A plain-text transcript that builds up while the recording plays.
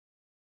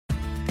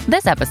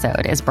This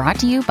episode is brought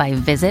to you by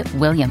Visit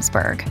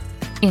Williamsburg.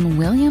 In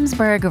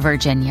Williamsburg,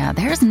 Virginia,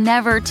 there's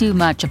never too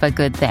much of a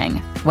good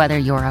thing. Whether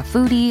you're a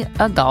foodie,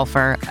 a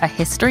golfer, a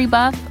history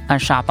buff, a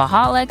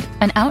shopaholic,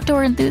 an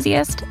outdoor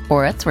enthusiast,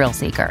 or a thrill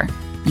seeker,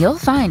 you'll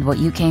find what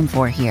you came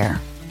for here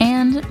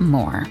and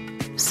more.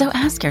 So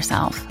ask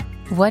yourself,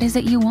 what is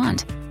it you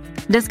want?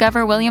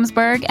 Discover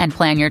Williamsburg and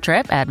plan your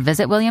trip at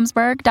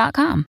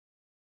visitwilliamsburg.com.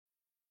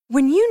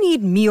 When you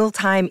need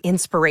mealtime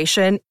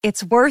inspiration,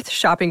 it's worth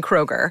shopping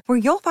Kroger, where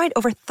you'll find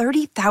over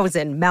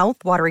 30,000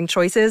 mouth-watering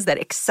choices that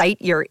excite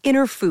your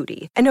inner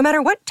foodie. And no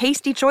matter what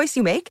tasty choice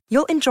you make,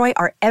 you'll enjoy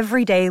our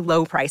everyday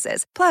low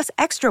prices, plus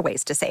extra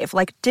ways to save,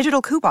 like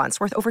digital coupons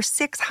worth over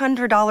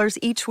 $600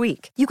 each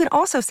week. You can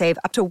also save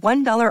up to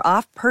 $1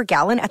 off per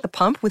gallon at the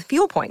pump with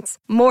fuel points.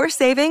 More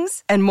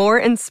savings and more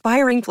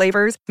inspiring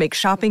flavors make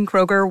shopping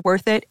Kroger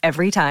worth it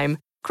every time.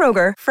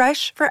 Kroger,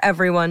 fresh for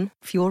everyone.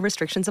 Fuel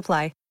restrictions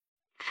apply.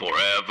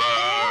 Forever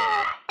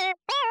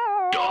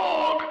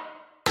Dog.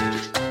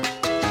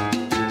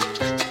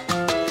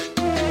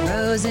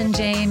 Rose and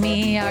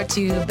Jamie are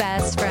two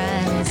best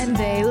friends, and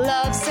they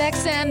love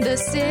Sex and the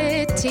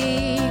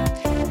City.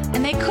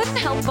 And they couldn't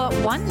help but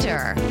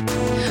wonder,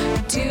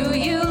 do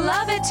you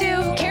love it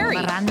too? Carrie,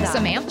 Miranda,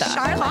 Samantha,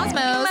 Charlotte,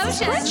 Cosmos,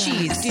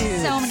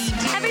 Spreadsheets, so many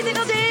dudes. Every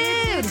single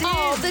dude.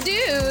 All the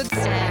dudes.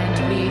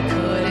 And we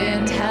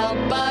couldn't help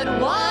but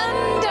wonder.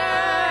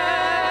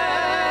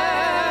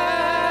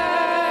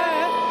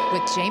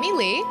 With Jamie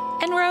Lee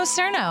and Rose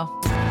Cerno.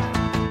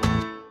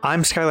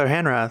 I'm Skylar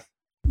Hanrath.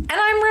 And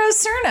I'm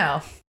Rose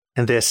Cerno.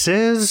 And this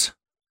is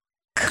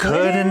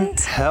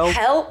Couldn't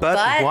Help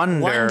But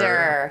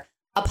Wonder.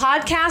 A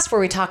podcast where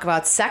we talk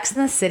about Sex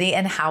in the City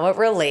and how it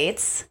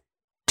relates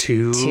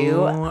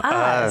to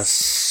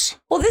us.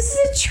 Well, this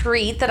is a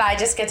treat that I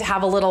just get to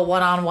have a little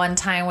one-on-one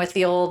time with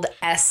the old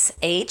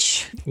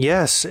SH.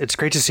 Yes, it's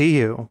great to see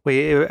you.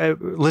 We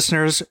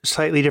listeners,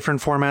 slightly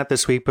different format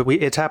this week, but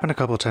it's happened a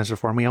couple of times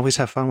before, and we always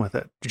have fun with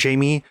it.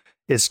 Jamie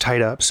is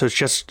tied up, so it's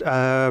just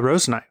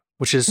Rose and I,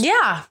 which is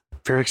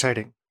very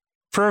exciting.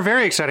 For a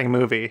very exciting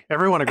movie.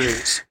 Everyone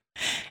agrees.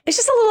 It's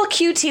just a little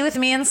QT with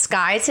me and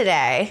Sky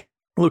today.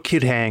 A little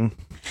cute hang.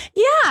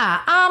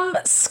 Yeah.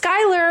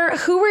 Skylar,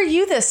 who were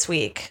you this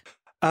week?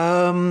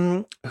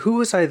 Who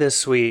was I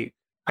this week?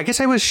 I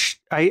guess I was,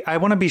 I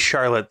want to be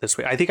Charlotte this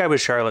week. I think I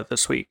was Charlotte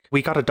this week.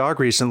 We got a dog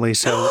recently,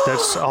 so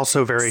that's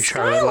also very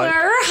Charlotte-like.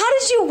 Skylar, how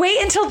did you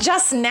wait until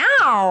just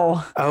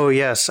now? Oh,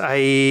 yes.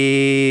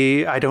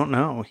 I don't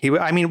know. He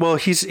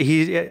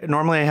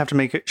normally I have to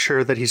make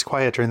sure that he's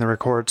quiet during the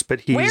records,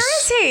 but where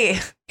is he?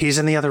 He's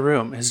in the other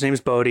room. His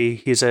name's Bodhi.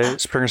 He's a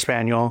Springer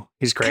Spaniel.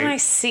 He's great. Can I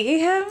see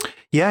him?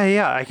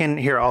 Yeah. I can.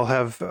 Here,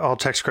 I'll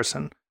text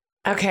Kristen.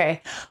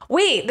 Okay.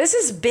 Wait, this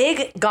is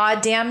big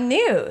goddamn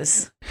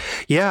news.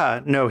 Yeah,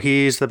 no,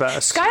 he's the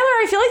best. Skylar,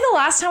 I feel like the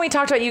last time we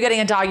talked about you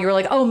getting a dog, you were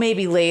like, oh,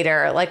 maybe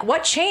later. Like,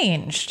 what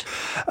changed?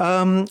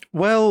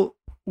 Well,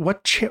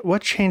 what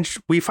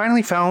changed? We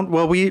finally found,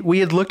 we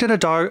had looked at a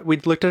dog.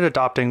 We'd looked at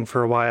adopting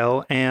for a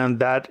while, and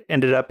that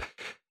ended up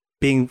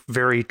being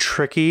very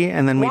tricky.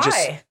 And then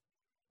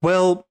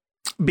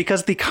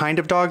because the kind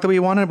of dog that we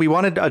wanted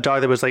a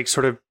dog that was like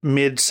sort of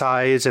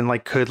mid-size and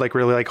like could like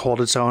really like hold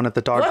its own at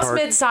the dog park. What's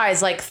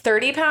mid-size? Like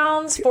 30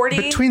 pounds, 40?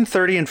 Between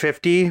 30 and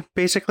 50,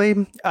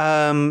 basically.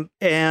 A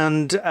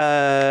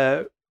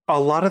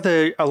lot of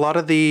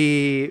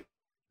the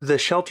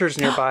shelters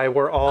nearby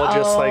were all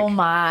just like, oh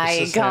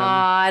my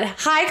God.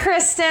 Hi,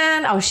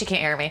 Kristen. Oh, she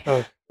can't hear me.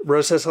 Oh,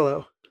 Rose says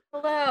hello.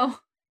 Hello.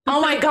 Oh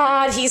my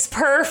God, he's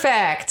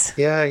perfect.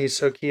 Yeah, he's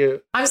so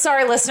cute. I'm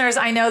sorry, listeners.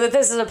 I know that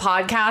this is a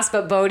podcast,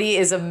 but Bodhi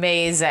is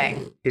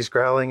amazing. He's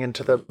growling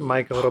into the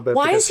mic a little bit.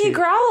 Why is he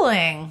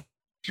growling?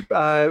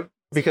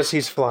 Because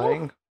he's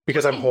flying.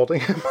 Because I'm holding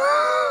him.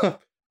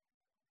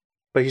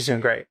 But he's doing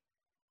great.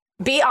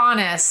 Be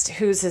honest.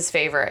 Who's his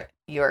favorite?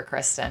 You or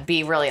Kristen?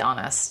 Be really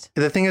honest.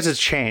 The thing is, it's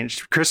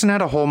changed. Kristen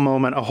had a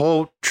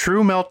whole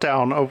true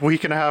meltdown a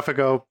week and a half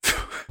ago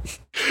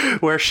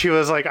where she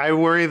was like, I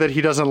worry that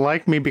he doesn't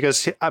like me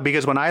because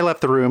when I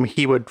left the room,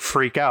 he would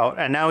freak out.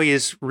 And now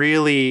he's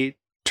really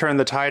turned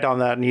the tide on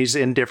that, and he's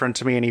indifferent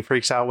to me, and he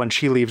freaks out when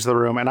she leaves the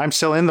room, and I'm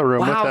still in the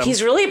room with him. Wow,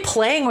 he's really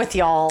playing with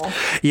y'all.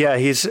 Yeah,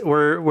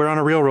 we're on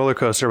a real roller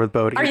coaster with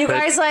Bodhi. Are you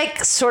guys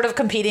like sort of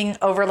competing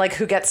over like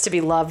who gets to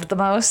be loved the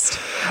most?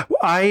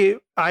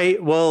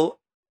 Well,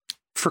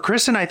 for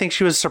Kristen, I think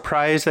she was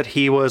surprised that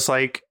he was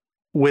like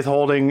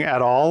withholding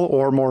at all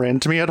or more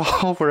into me at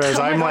all, whereas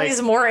I'm like,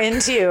 he's more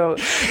into you.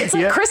 It's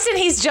like, Kristen,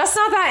 he's just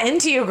not that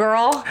into you,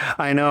 girl.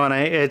 I know, and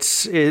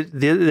this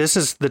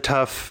is the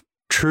tough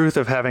truth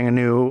of having a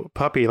new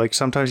puppy. Like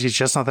sometimes he's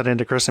just not that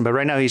into Kristen, but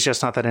right now he's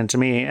just not that into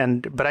me.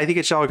 But I think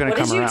it's all going to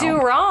come around. What did you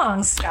do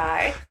wrong,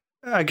 Sky?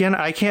 Again,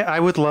 I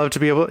would love to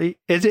be able.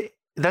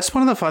 That's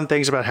one of the fun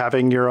things about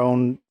having your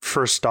own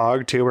first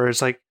dog too, where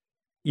it's like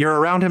you're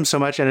around him so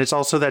much, and it's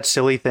also that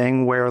silly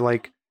thing where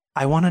like,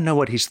 I want to know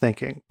what he's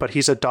thinking, but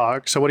he's a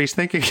dog. So what he's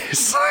thinking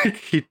is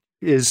like,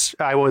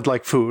 I would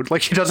like food.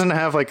 Like he doesn't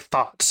have like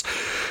thoughts,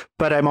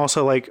 but I'm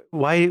also like,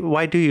 why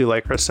do you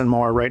like Kristen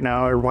more right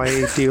now? Or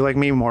why do you like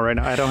me more right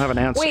now? I don't have an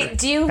answer. Wait,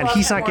 do you and love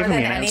he's him not more giving than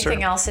me an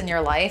anything answer. else in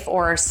your life?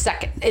 Or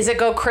second, is it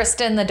go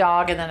Kristen, the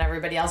dog, and then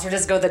everybody else? Or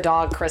just go the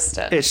dog,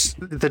 Kristen? It's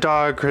the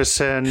dog,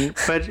 Kristen.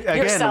 But again,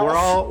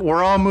 Yourself.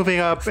 we're all moving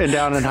up and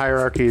down in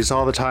hierarchies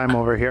all the time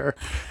over here.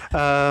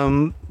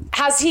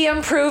 Has he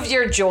improved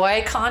your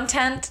joy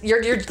content?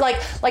 You're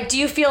like, do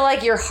you feel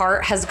like your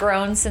heart has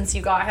grown since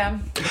you got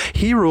him?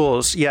 He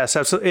rules. Yes,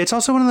 absolutely. It's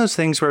also one of those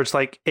things where it's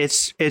like,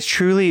 it's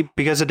truly,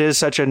 because it is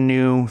such a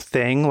new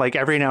thing. Like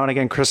every now and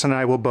again, Chris and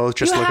I will both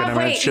just look at him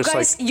and it's just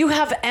like, you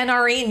have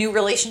NRE, new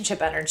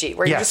relationship energy,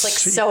 where you're just like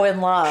so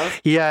in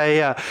love.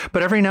 yeah.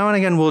 But every now and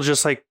again, we'll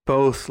just like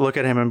both look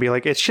at him and be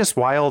like, it's just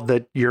wild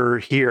that you're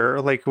here.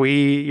 Like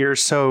you're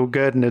so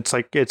good. And it's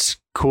like, it's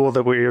cool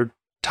that we're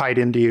tied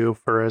into you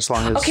for as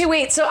long as. Okay,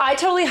 wait. So I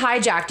totally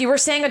hijacked. You were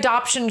saying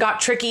adoption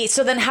got tricky.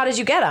 So then how did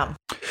you get him?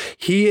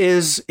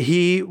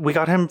 We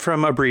got him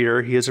from a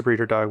breeder. He is a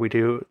breeder dog. We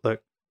do.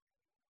 Look,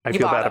 I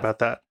feel bad about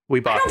that.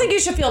 We bought I don't think you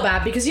should feel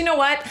bad, because you know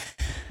what?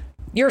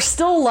 You're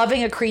still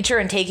loving a creature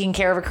and taking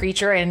care of a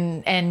creature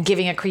and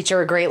giving a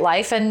creature a great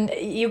life. And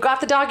you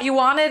got the dog you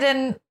wanted,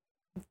 and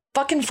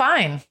fucking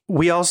fine.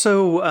 We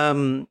also,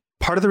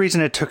 part of the reason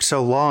it took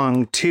so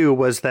long too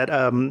was that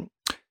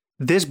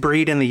this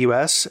breed in the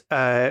US,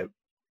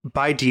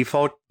 by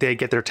default, they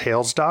get their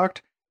tails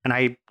docked. And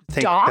I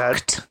think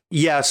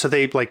so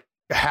they like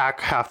hack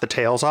half the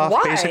tails off.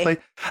 Why? Basically.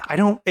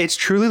 It's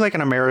truly like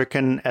an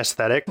American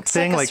aesthetic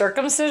thing. Like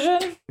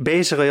circumcision?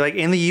 Basically, like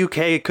in the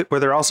UK,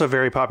 where they're also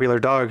very popular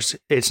dogs,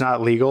 it's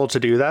not legal to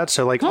do that.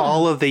 So like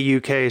all of the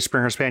UK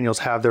Springer Spaniels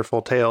have their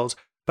full tails,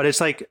 but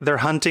it's like they're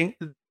hunting.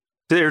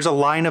 There's a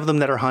line of them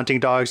that are hunting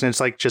dogs, and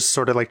it's like just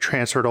sort of like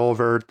transferred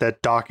over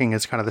that docking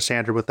is kind of the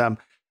standard with them.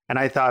 And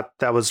I thought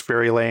that was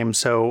very lame.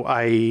 So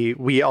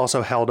we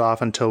also held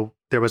off until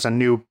there was a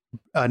new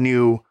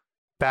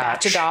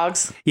batch of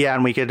dogs. Yeah,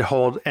 and we could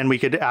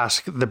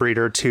ask the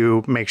breeder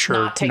to make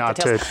sure not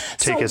to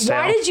take his tail.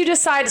 Why did you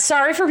decide?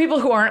 Sorry for people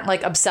who aren't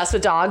like obsessed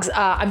with dogs.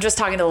 I'm just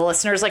talking to the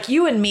listeners. Like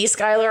you and me,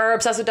 Skylar, are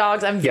obsessed with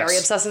dogs. I'm very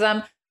obsessed with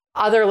them.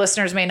 Other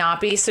listeners may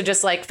not be. So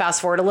just like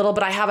fast forward a little.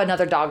 But I have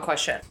another dog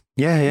question.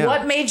 Yeah.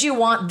 What made you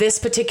want this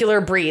particular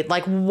breed?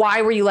 Like,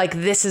 why were you like,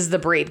 this is the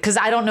breed? Because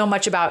I don't know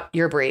much about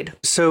your breed.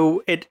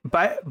 So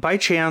by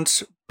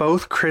chance,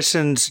 both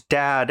Kristen's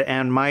dad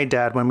and my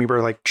dad, when we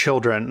were like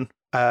children,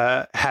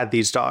 had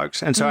these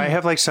dogs. And so I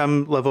have like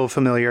some level of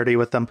familiarity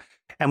with them.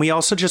 And we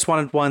also just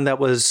wanted one that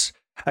was,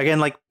 again,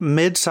 like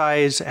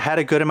mid-size, had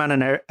a good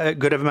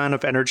amount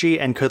of energy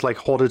and could like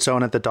hold its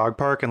own at the dog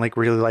park and like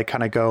really like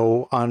kind of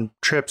go on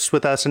trips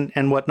with us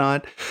and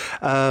whatnot.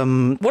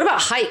 What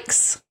about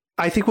hikes?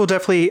 I think we'll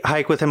definitely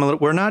hike with him a little.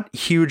 We're not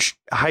huge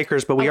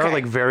hikers, but we are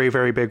like very,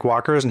 very big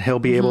walkers, and he'll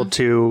be able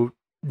to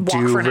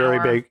do very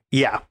big.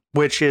 Yeah.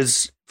 Which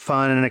is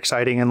fun and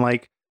exciting. And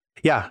like,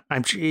 yeah,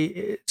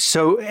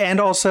 and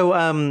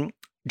also,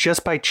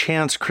 just by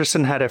chance,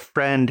 Kristen had a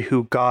friend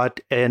who got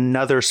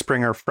another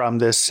Springer from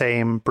this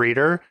same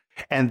breeder,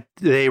 and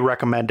they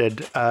recommended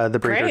the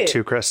breeder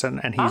to Kristen,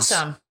 and he's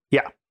awesome.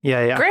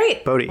 Yeah.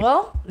 Great. Bodie.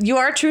 Well, you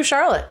are true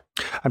Charlotte.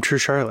 I'm true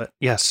Charlotte.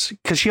 Yes.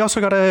 Because she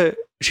also got a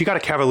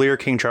Cavalier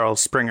King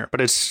Charles Springer,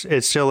 but it's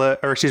still a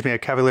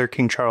Cavalier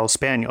King Charles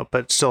Spaniel,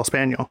 but still a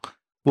Spaniel.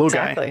 Little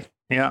guy.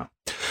 Yeah.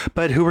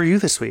 But who were you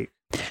this week?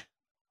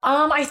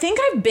 I think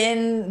I've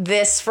been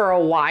this for a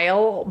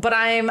while, but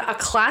I'm a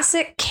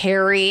classic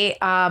Carrie,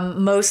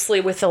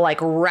 mostly with the like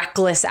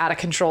reckless, out of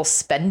control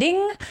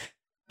spending.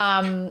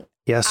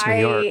 Yes, New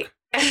York.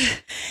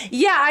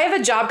 Yeah, I have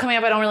a job coming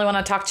up. I don't really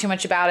want to talk too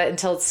much about it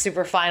until it's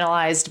super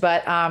finalized.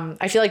 But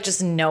I feel like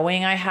just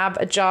knowing I have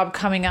a job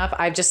coming up,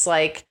 I've just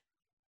like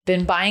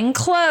been buying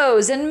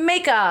clothes and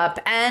makeup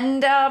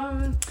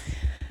and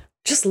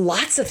just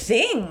lots of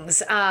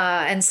things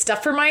and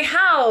stuff for my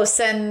house.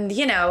 And,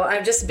 you know,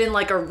 I've just been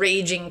like a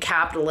raging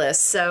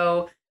capitalist.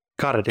 So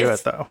gotta do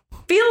it, though.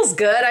 Feels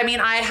good. I mean,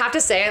 I have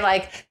to say,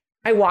 like,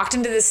 I walked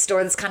into this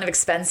store that's kind of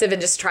expensive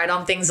and just tried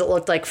on things that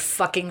looked like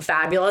fucking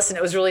fabulous. And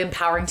it was really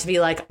empowering to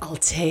be like, I'll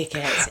take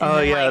it. And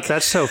then, yeah, like,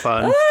 that's so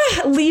fun.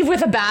 Leave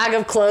with a bag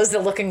of clothes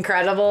that look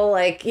incredible.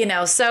 Like, you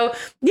know, so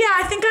yeah,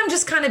 I think I'm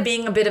just kind of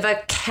being a bit of a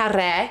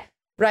carré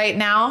right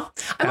now.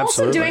 I'm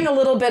also doing a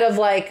little bit of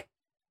like,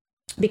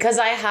 because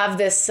I have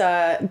this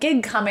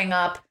gig coming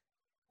up,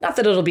 not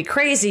that it'll be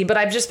crazy, but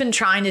I've just been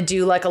trying to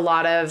do like a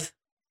lot of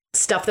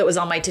stuff that was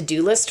on my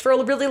to-do list for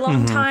a really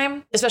long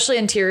time, especially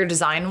interior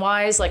design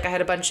wise. Like I had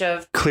a bunch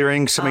of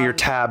clearing some of your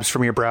tabs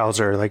from your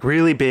browser, like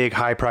really big,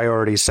 high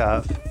priority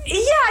stuff.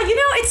 Yeah. You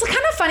know, it's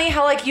kind of funny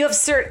how like you have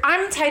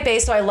I'm type A,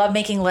 so I love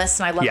making lists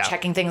and I love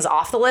checking things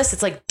off the list.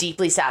 It's like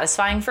deeply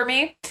satisfying for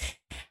me.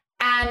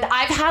 And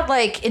I've had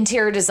like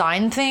interior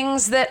design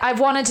things that I've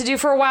wanted to do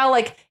for a while.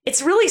 Like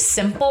it's really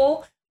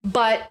simple,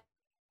 but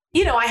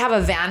you know, I have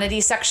a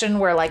vanity section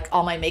where like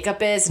all my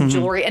makeup is and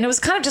jewelry, and it was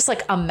kind of just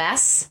like a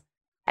mess.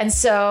 And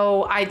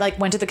so I like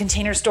went to the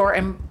Container Store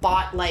and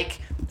bought like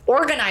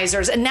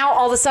organizers. And now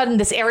all of a sudden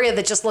this area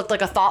that just looked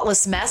like a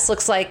thoughtless mess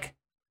looks like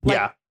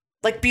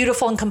like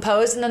beautiful and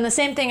composed. And then the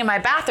same thing in my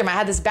bathroom. I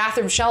had this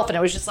bathroom shelf and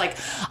it was just like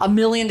a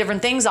million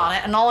different things on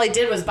it. And all I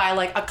did was buy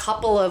like a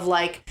couple of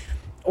like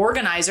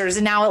organizers.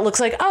 And now it looks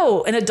like,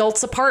 oh, an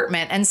adult's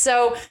apartment. And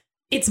so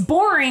it's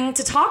boring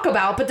to talk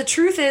about. But the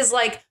truth is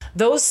like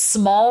those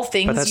small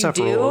things you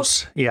do.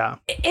 Rules. Yeah.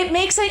 It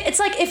makes it, it's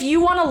like if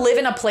you want to live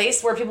in a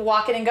place where people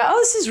walk in and go, oh,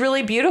 this is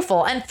really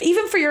beautiful. And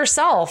even for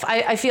yourself,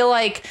 I feel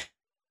like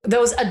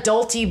those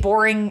adulty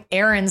boring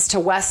errands to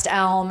West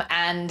Elm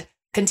and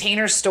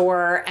Container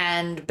Store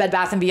and Bed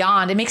Bath &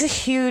 Beyond, it makes a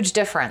huge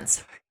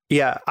difference.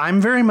 Yeah, I'm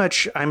very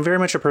much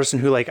a person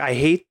who like I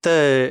hate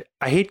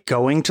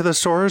going to the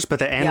stores, but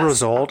the end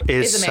result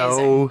is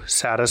so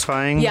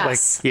satisfying.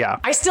 Yes. Like, yeah.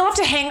 I still have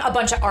to hang a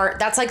bunch of art.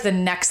 That's like the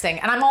next thing.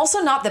 And I'm also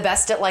not the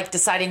best at like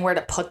deciding where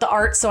to put the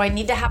art. So I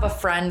need to have a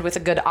friend with a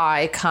good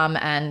eye come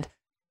and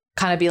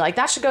kind of be like,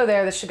 that should go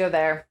there. This should go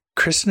there.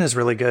 Kristen is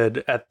really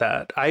good at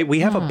that. We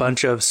have a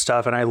bunch of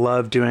stuff and I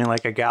love doing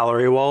like a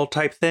gallery wall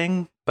type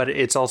thing, but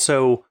it's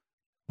also,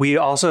 we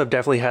also have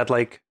definitely had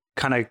like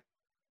kind of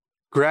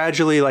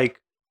gradually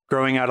like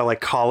growing out of like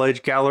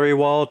college gallery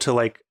wall to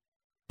like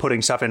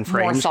putting stuff in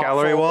frames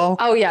gallery wall.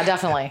 Oh yeah,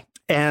 definitely.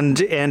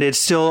 And it's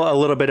still a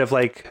little bit of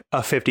like a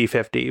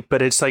 50-50,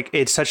 but it's like,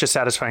 it's such a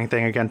satisfying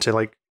thing again to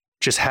like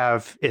just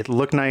have it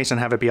look nice and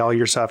have it be all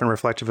your stuff and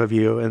reflective of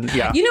you. And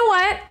yeah. You know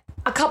what?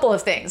 A couple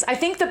of things. I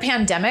think the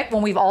pandemic,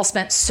 when we've all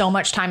spent so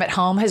much time at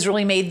home, has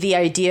really made the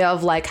idea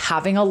of like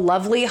having a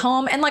lovely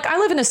home. And like I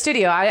live in a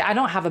studio. I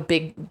don't have a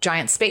big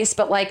giant space,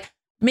 but like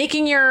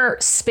making your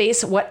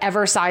space,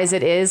 whatever size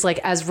it is, like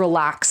as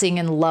relaxing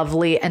and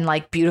lovely and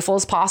like beautiful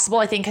as possible,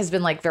 I think has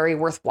been like very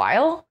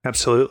worthwhile.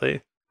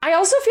 Absolutely. I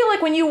also feel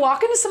like when you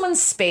walk into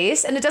someone's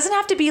space, and it doesn't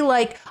have to be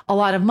like a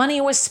lot of money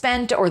was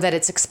spent or that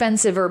it's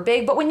expensive or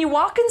big, but when you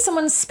walk in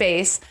someone's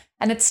space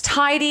and it's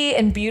tidy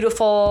and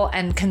beautiful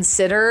and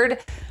considered,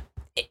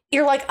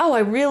 you're like, oh,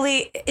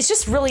 it's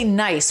just really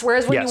nice.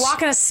 Whereas when you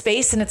walk in a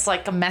space and it's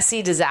like a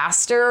messy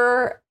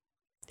disaster,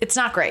 it's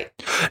not great.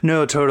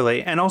 No,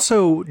 totally. And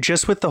also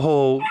just with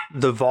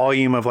the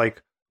volume of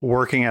like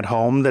working at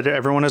home that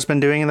everyone has been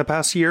doing in the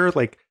past year,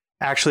 like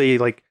actually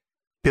like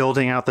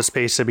building out the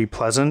space to be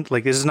pleasant.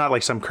 Like this is not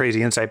like some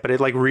crazy insight, but it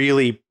like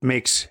really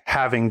makes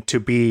having to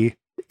be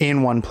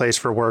in one place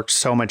for work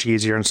so much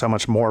easier and so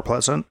much more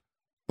pleasant.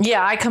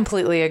 Yeah, I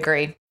completely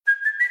agree.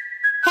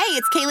 Hey,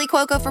 it's Kaylee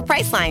Cuoco for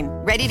Priceline.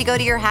 Ready to go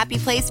to your happy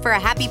place for a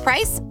happy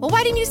price? Well,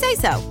 why didn't you say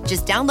so?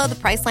 Just download the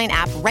Priceline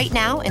app right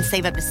now and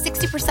save up to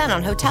 60%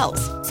 on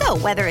hotels. So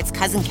whether it's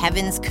Cousin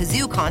Kevin's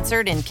Kazoo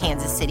Concert in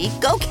Kansas City,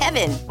 go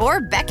Kevin, or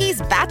Becky's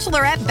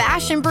Bachelorette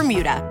Bash in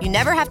Bermuda, you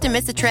never have to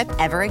miss a trip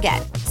ever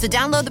again. So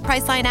download the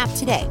Priceline app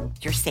today.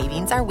 Your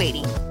savings are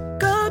waiting.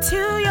 Go to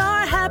your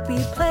happy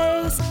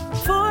place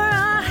for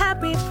a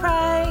happy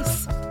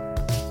price.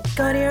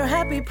 Go to your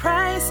happy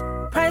price,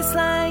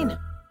 Priceline.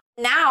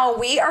 Now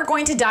we are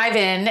going to dive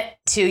in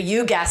to,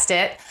 you guessed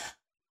it,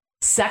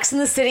 Sex and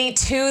the City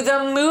 2,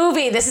 the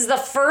movie. This is the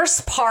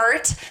first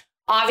part.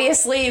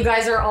 Obviously, you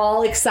guys are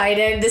all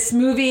excited. This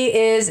movie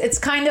it's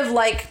kind of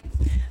like,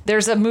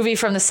 there's a movie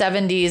from the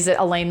 70s that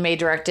Elaine May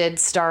directed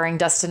starring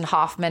Dustin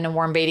Hoffman and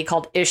Warren Beatty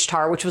called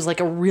Ishtar, which was like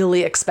a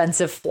really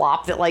expensive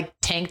flop that like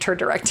tanked her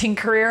directing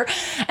career.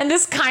 And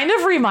this kind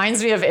of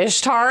reminds me of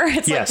Ishtar.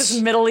 It's like this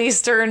Middle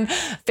Eastern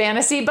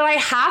fantasy. But I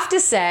have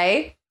to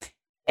say,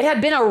 it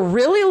had been a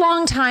really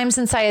long time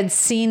since I had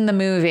seen the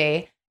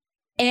movie.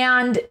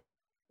 And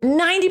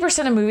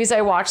 90% of movies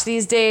I watch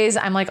these days,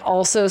 I'm like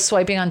also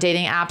swiping on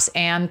dating apps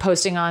and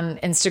posting on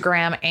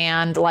Instagram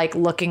and like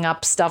looking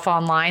up stuff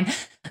online.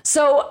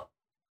 So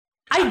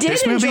I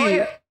did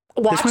enjoy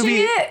watching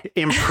it.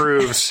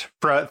 Improves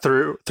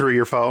through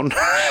your phone.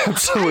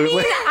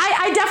 Absolutely.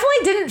 I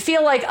definitely didn't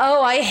feel like,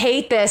 oh, I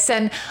hate this.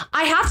 And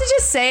I have to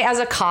just say as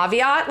a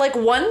caveat, like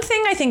one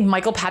thing I think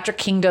Michael Patrick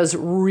King does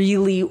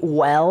really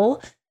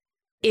well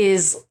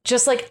is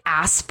just like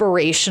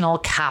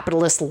aspirational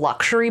capitalist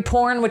luxury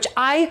porn, which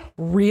I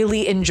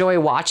really enjoy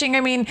watching.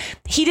 I mean,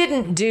 he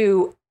didn't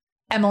do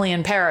Emily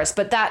in Paris,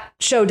 but that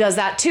show does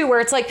that too, where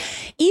it's like,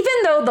 even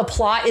though the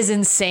plot is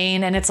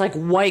insane and it's like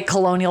white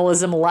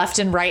colonialism left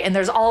and right, and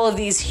there's all of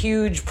these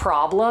huge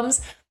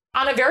problems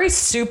on a very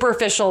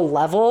superficial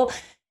level,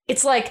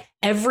 it's like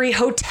every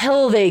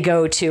hotel they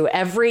go to,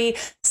 every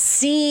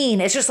scene,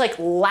 it's just like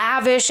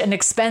lavish and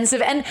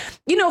expensive. And,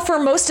 you know, for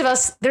most of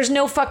us, there's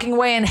no fucking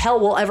way in hell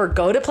we'll ever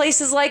go to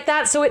places like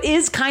that. So it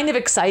is kind of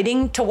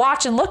exciting to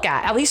watch and look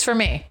at least for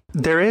me.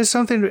 There is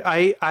something,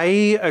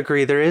 I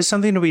agree. There is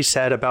something to be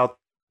said about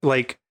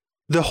like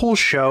the whole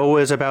show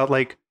is about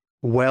like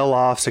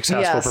well-off,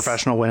 successful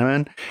professional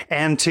women,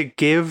 and to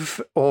give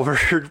over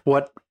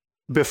what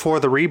before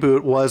the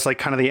reboot was like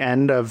kind of the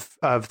end of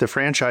the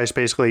franchise,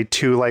 basically,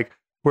 to like,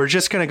 we're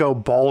just going to go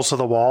balls to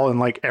the wall and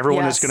like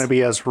everyone is going to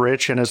be as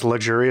rich and as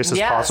luxurious as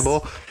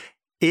possible,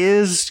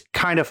 is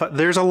kind of,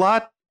 there's a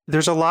lot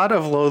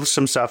of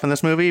loathsome stuff in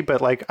this movie,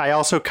 but like, I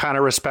also kind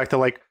of respect that,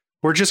 like,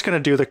 we're just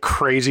going to do the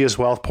craziest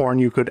wealth porn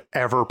you could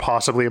ever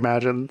possibly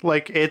imagine.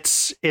 Like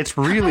it's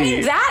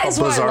really that is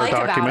a bizarre what I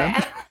like document.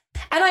 About it.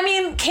 And I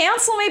mean,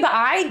 cancel me, but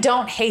I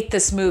don't hate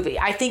this movie.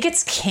 I think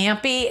it's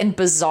campy and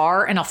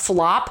bizarre and a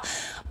flop.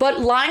 But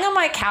lying on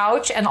my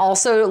couch and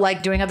also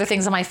like doing other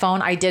things on my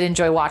phone, I did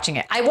enjoy watching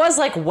it. I was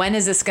like, when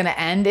is this going to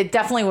end? It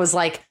definitely was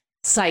like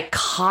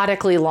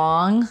psychotically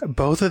long.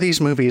 Both of these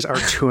movies are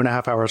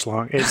 2.5 hours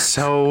long. It's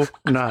so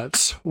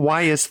nuts.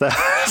 Why is that?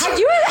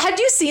 Had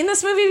you seen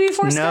this movie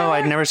before? No, Skylar?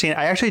 I'd never seen it.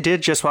 I actually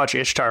did just watch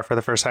Ishtar for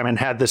the first time and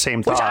had the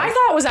same thought. Which I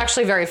thought was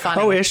actually very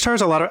funny. Oh,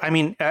 Ishtar's a lot of, I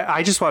mean,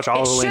 I just watch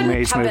all of Elaine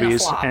May's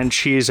movies and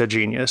she's a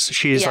genius.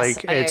 She's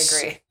like,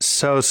 it's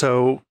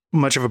so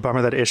much of a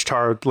bummer that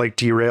Ishtar like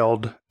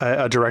derailed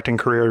a directing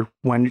career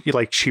when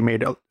like she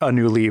made a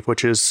New Leaf,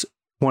 which is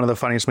one of the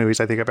funniest movies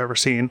I think I've ever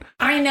seen.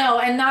 I know.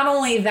 And not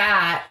only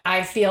that,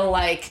 I feel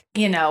like,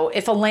 you know,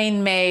 if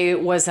Elaine May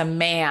was a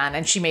man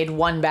and she made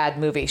one bad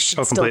movie,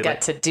 she'd still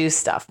get to do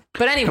stuff.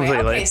 But anyway,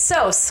 okay,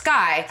 so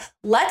Sky,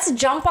 let's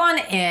jump on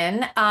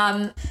in.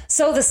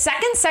 So the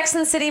second Sex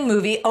and the City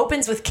movie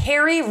opens with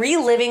Carrie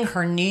reliving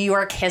her New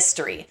York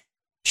history.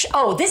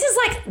 Oh, this is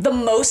like the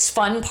most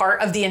fun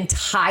part of the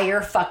entire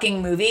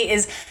fucking movie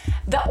is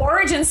the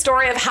origin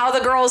story of how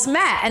the girls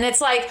met. And it's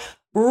like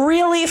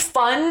really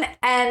fun.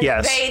 And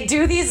they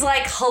do these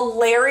like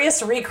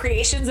hilarious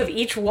recreations of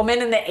each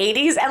woman in the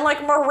 80s. And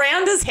like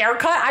Miranda's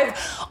haircut,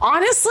 I've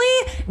honestly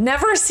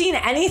never seen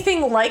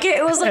anything like it.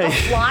 It was like a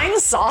flying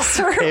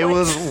saucer. It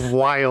was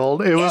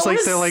wild. It was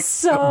like the like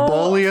so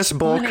bulliest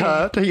bowl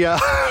cut. Yeah.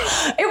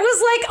 It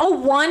was like a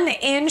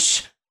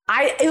 1-inch.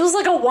 It was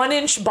like a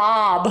 1-inch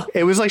bob.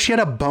 It was like she had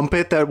a bump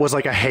it that was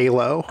like a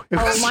halo. It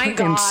was my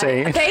God.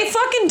 insane. They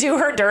fucking do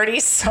her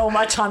dirty so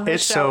much on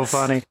this show. It's so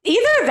funny.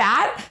 Either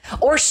that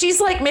or she's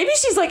like, maybe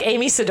she's like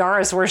Amy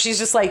Sedaris where she's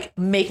just like,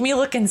 make me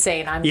look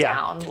insane. I'm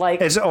down. Like,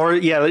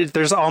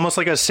 there's almost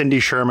like a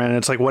Cindy Sherman.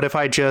 It's like, what if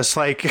I just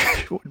like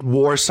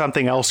wore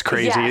something else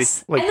crazy?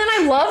 Yes. Like, and then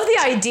I love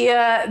the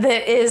idea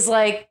that is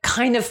like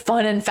kind of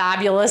fun and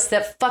fabulous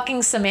that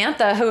fucking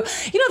Samantha, who,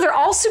 you know, they're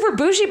all super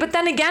bougie, but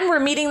then again,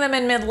 we're meeting them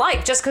in midlife.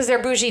 Just because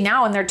they're bougie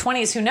now in their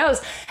 20s, who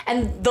knows?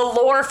 And the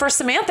lore for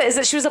Samantha is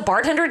that she was a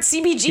bartender at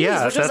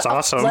CBGB's, which was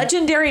awesome.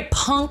 Legendary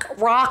punk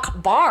rock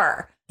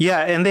bar. Yeah,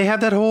 and they have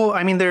that whole,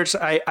 I mean,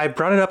 I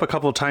brought it up a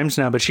couple of times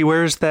now, but she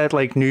wears that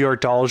like New York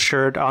Dolls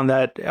shirt on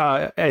that,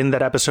 in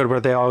that episode where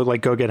they all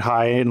like go get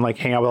high and like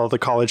hang out with all the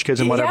college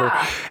kids and whatever.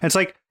 Yeah. And it's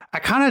like, I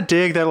kind of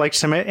dig that like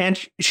Samantha,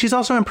 and she's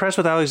also impressed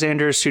with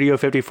Alexander's Studio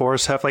 54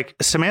 stuff. Like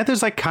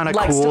Samantha's like kind of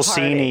cool,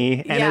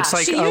 sceney, and it's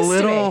like a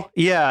little,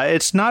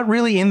 it's not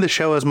really in the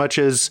show as much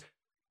as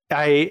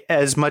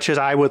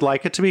I would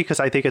like it to be,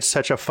 because I think it's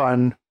such a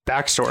fun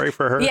backstory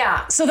for her.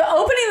 Yeah. So the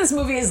opening of this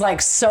movie is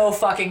like so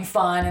fucking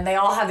fun, and they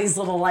all have these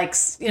little like,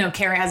 you know,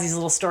 Carrie has these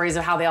little stories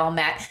of how they all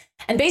met.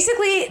 And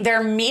basically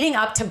they're meeting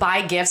up to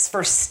buy gifts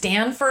for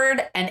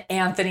Stanford and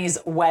Anthony's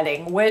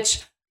wedding,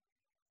 which,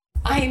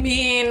 I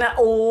mean,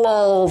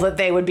 lol that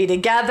they would be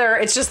together.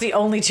 It's just the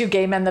only two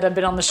gay men that have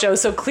been on the show.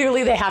 So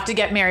clearly they have to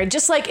get married.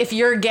 Just like if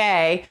you're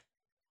gay,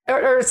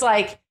 or it's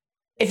like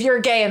if you're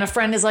gay and a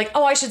friend is like,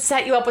 oh, I should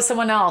set you up with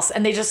someone else,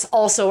 and they just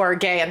also are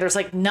gay, and there's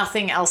like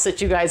nothing else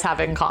that you guys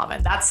have in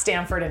common. That's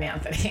Stanford and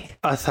Anthony.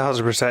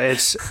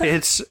 1,000%.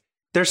 It's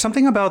there's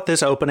something about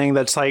this opening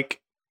that's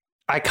like,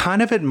 I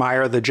kind of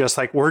admire the just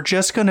like, we're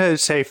just going to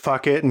say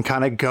fuck it and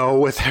kind of go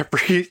with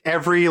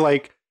every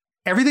like,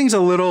 everything's a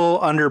little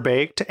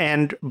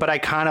underbaked, but I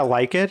kind of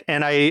like it.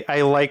 And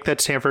I like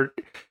that Stanford,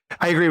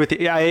 I agree with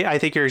you. I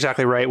think you're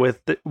exactly right with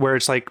where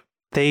it's like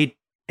they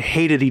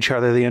hated each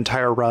other the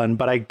entire run,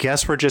 but I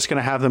guess we're just going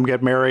to have them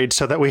get married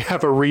so that we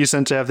have a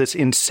reason to have this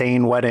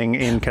insane wedding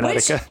in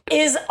Connecticut. Which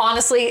is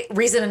honestly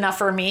reason enough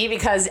for me,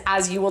 because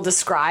as you will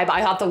describe,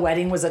 I thought the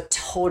wedding was a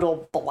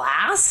total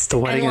blast. The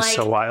wedding is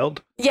so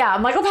wild. Yeah,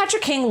 Michael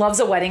Patrick King loves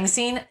a wedding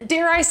scene.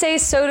 Dare I say,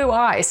 so do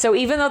I. So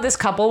even though this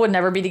couple would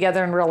never be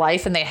together in real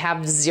life and they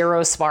have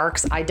zero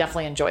sparks, I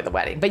definitely enjoy the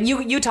wedding. But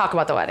you talk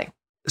about the wedding.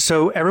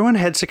 So everyone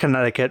heads to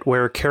Connecticut,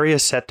 where Carrie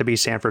is set to be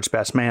Sanford's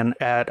best man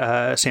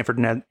at Sanford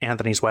and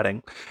Anthony's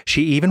wedding.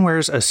 She even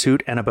wears a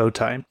suit and a bow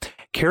tie.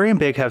 Carrie and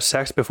Big have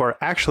sex before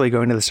actually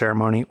going to the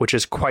ceremony, which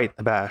is quite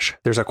the bash.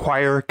 There's a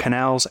choir,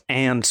 canals,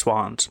 and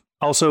swans.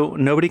 Also,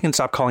 nobody can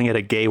stop calling it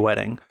a gay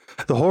wedding.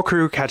 The whole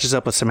crew catches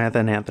up with Samantha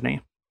and Anthony.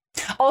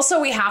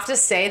 Also, we have to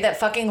say that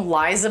fucking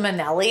Liza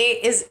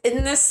Minnelli is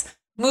in this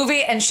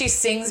movie, and she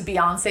sings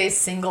Beyonce's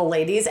Single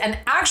Ladies and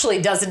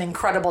actually does an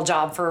incredible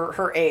job for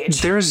her age.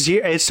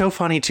 It's so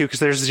funny too, because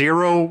there's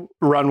zero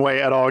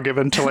runway at all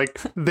given to like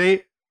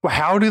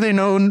how do they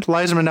know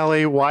Liza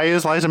Minnelli? Why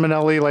is Liza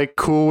Minnelli like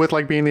cool with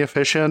like being the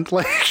officiant?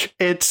 Like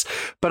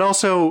but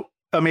also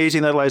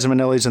amazing that Liza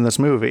Minnelli's in this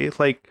movie,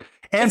 like,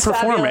 and it's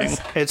performing.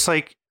 Fabulous. It's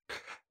like,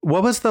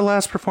 what was the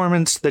last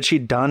performance that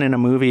she'd done in a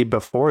movie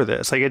before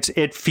this? Like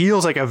it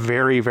feels like a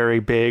very, very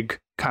big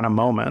kind of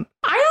moment.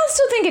 I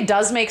also think it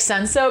does make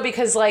sense though,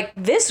 because like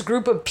this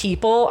group of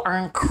people are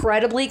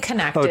incredibly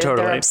connected. Oh,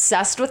 totally. They're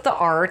obsessed with the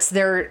arts.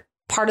 They're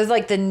part of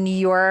like the New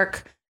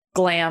York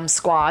glam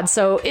squad.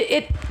 So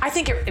I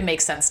think it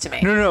makes sense to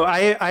me. No,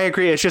 I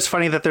agree. It's just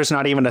funny that there's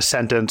not even a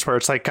sentence where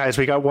it's like, guys,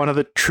 we got one of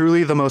the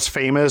truly the most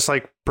famous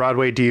like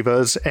Broadway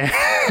divas,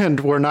 and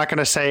we're not going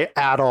to say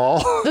at all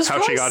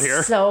how she got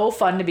here. So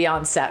fun to be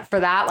on set for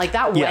that. Like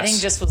that wedding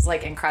just was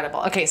like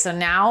incredible. Okay, so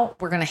now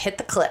we're going to hit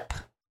the clip.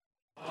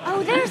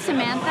 Oh, there's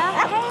Samantha.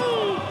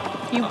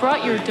 Hey, you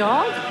brought your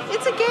dog?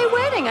 It's a gay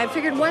wedding. I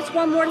figured what's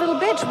one more little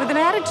bitch with an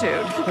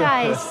attitude?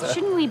 Guys,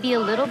 shouldn't we be a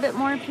little bit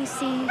more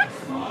PC?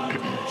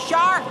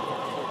 Char!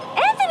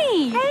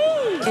 Anthony!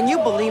 Hey! Can you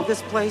believe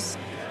this place?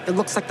 It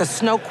looks like the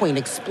Snow Queen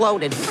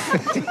exploded.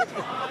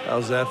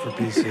 How's that for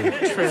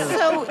PC? True.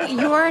 So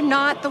you're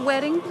not the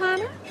wedding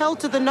planner? Hell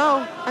to the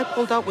no. I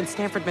pulled out when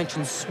Stanford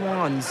mentioned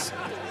swans.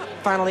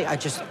 Finally, I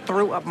just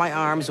threw up my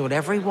arms.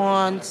 Whatever he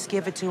wants,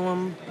 give it to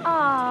him.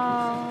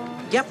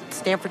 Aww. Yep,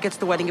 Stanford gets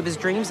the wedding of his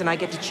dreams, and I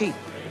get to cheat.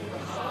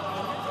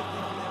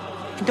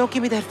 And don't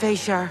give me that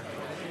face, Char.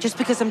 Just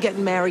because I'm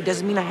getting married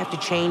doesn't mean I have to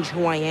change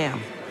who I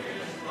am.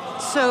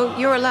 So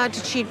you're allowed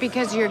to cheat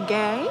because you're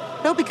gay?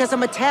 No, because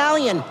I'm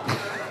Italian.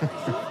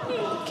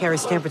 Carrie,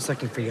 Stanford's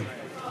looking for you.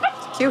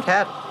 Cute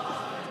hat.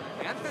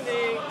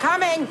 Anthony!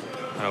 Coming!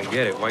 I don't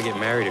get it. Why get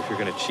married if you're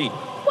gonna cheat?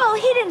 Well,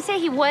 he didn't say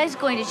he was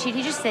going to cheat.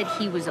 He just said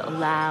he was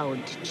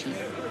allowed to cheat.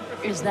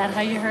 Is that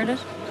how you heard it?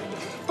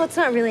 Well, it's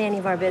not really any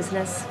of our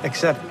business.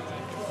 Except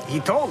he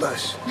told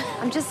us.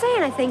 I'm just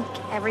saying, I think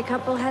every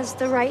couple has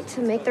the right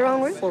to make their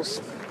own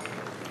rules.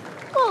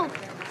 Well,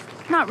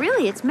 not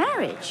really. It's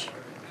marriage.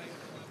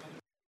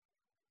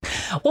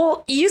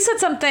 Well, you said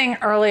something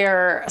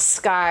earlier,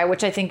 Sky,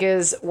 which I think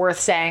is worth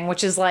saying,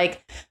 which is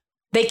like,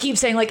 they keep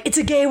saying like, it's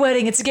a gay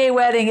wedding, it's a gay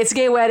wedding, it's a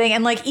gay wedding.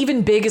 And like,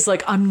 even Big is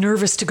like, I'm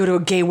nervous to go to a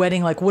gay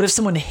wedding. Like, what if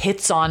someone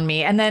hits on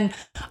me? And then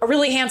a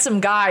really handsome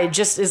guy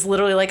just is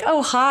literally like,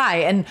 oh, hi.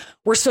 And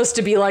we're supposed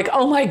to be like,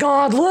 oh my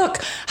God, look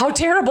how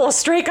terrible a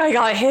straight guy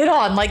got hit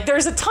on. Like,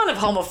 there's a ton of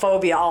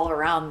homophobia all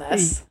around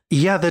this.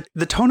 Yeah,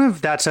 the tone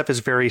of that stuff is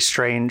very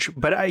strange.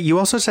 But you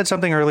also said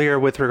something earlier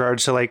with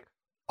regards to like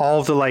all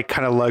of the like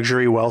kind of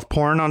luxury wealth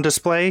porn on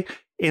display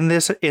in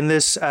this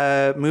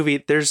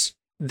movie.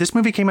 This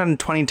movie came out in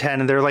 2010,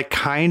 and they're like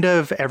kind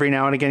of every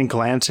now and again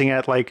glancing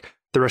at like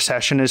the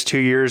recession is 2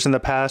 years in the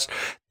past.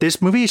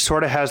 This movie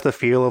sort of has the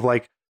feel of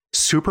like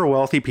super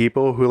wealthy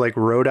people who like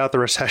rode out the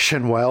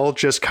recession well,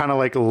 just kind of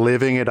like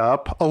living it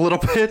up a little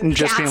bit and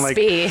just being like,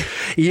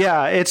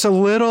 yeah, it's a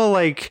little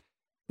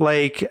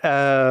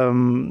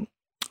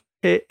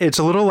it's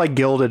a little like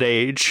Gilded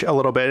Age a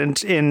little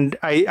bit. And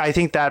I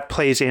think that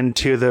plays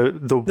into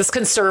the this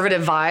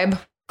conservative vibe.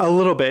 A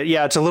little bit.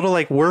 Yeah. It's a little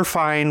like, we're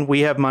fine.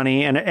 We have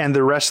money. And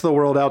the rest of the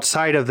world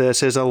outside of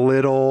this is a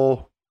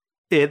little,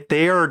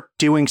 they are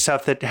doing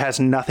stuff that has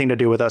nothing to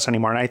do with us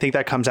anymore. And I think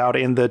that comes out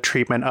in the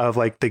treatment of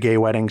like the gay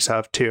wedding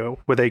stuff too,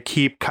 where they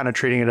keep kind of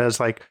treating it as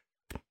like,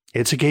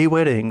 it's a gay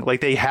wedding. Like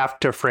they have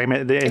to frame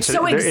it. It's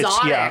so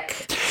exotic.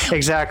 Yeah,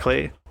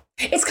 exactly.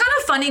 It's kind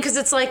of funny because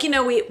it's like, you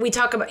know, we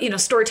talk about, you know,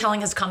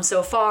 storytelling has come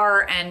so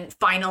far, and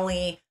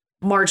finally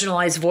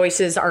marginalized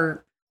voices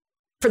are,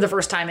 for the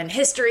first time in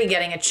history,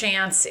 getting a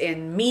chance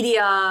in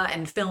media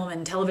and film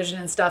and television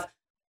and stuff.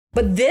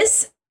 But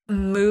this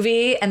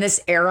movie and this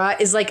era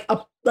is like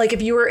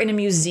if you were in a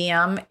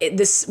museum,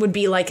 this would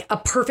be like a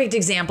perfect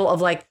example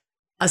of like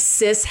a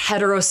cis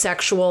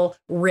heterosexual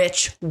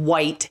rich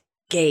white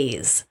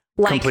gaze.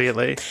 Like,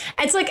 completely.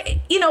 It's like,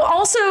 you know,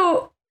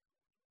 also,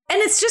 and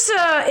it's just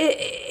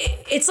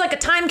it's like a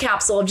time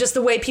capsule of just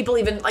the way people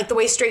even like the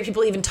way straight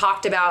people even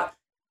talked about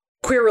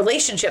queer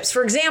relationships.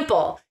 For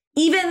example,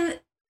 even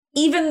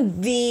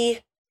the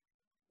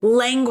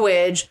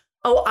language,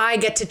 oh, I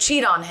get to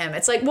cheat on him.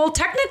 It's like, well,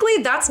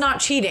 technically that's not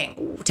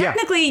cheating.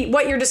 Technically,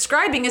 what you're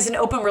describing is an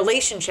open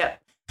relationship.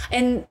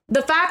 And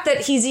the fact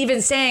that he's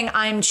even saying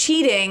I'm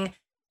cheating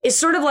is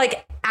sort of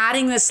like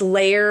adding this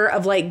layer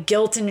of like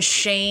guilt and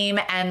shame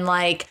and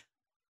like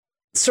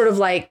sort of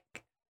like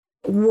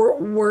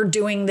we're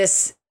doing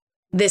this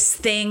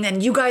thing,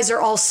 and you guys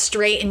are all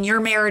straight and your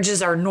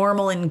marriages are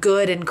normal and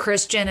good and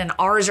Christian, and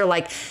ours are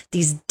like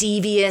these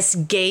devious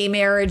gay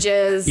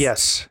marriages.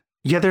 Yes.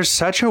 Yeah, there's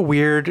such a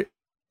weird,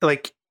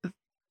 like,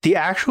 the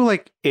actual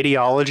like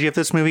ideology of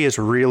this movie is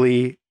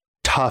really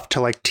tough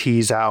to like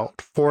tease out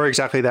for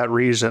exactly that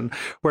reason,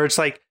 where it's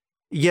like,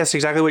 yes,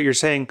 exactly what you're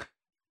saying.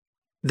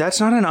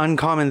 That's not an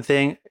uncommon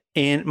thing.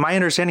 In my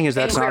understanding is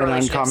that's not an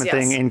uncommon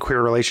thing in queer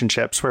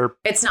relationships, where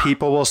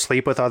people will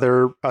sleep with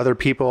other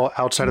people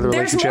outside of the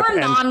relationship. There's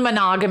more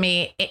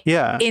non-monogamy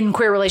in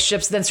queer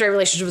relationships than straight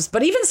relationships,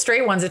 but even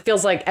straight ones, it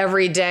feels like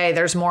every day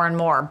there's more and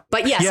more.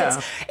 But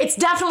yes, it's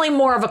definitely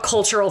more of a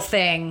cultural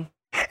thing.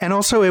 And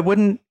also,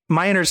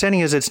 my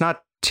understanding is it's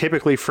not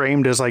typically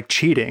framed as like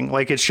cheating.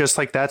 Like it's just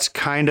like that's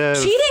kind of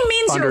cheating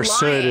means you're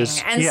lying.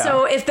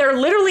 So if they're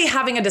literally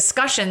having a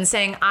discussion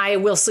saying I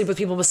will sleep with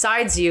people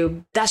besides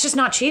you, that's just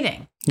not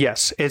cheating.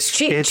 Yes, it's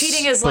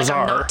cheating is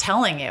bizarre. Like I'm not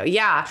telling you.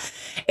 Yeah,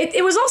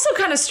 it was also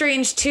kind of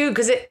strange too,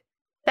 because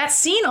that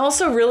scene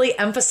also really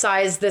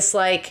emphasized this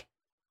like,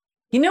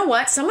 you know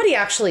what, somebody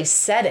actually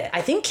said it.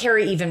 I think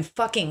Carrie even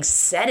fucking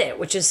said it,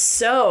 which is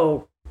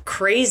so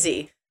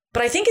crazy.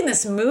 But I think in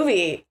this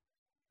movie,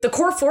 the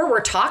core four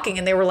were talking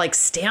and they were like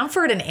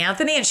Stanford and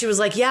Anthony. And she was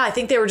like, yeah, I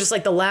think they were just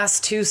like the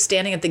last two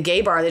standing at the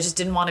gay bar. They just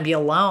didn't want to be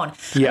alone.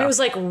 Yeah. And it was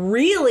like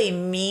really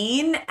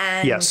mean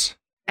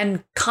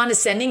and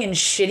condescending and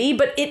shitty,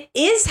 but it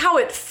is how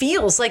it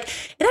feels. Like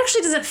it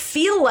actually doesn't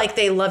feel like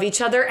they love each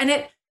other. And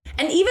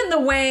even the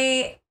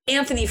way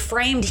Anthony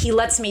framed, he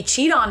lets me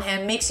cheat on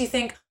him, makes you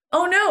think,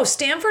 oh no,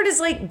 Stanford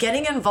is like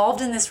getting involved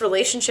in this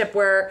relationship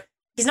where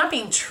he's not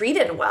being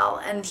treated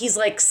well. And he's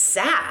like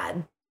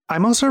sad.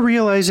 I'm also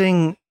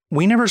realizing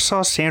we never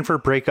saw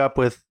Stanford break up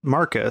with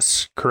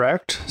Marcus,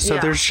 correct? So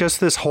there's just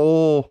this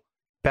whole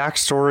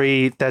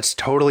backstory that's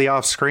totally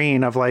off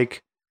screen of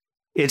like,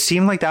 it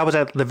seemed like that was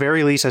at the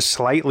very least a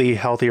slightly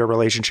healthier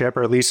relationship,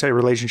 or at least a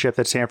relationship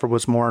that Stanford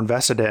was more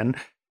invested in.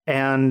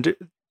 And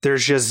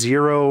there's just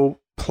zero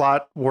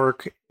plot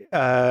work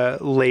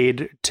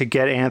laid to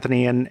get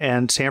Anthony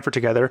and Stanford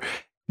together,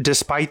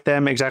 despite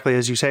them, exactly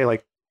as you say,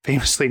 like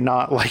famously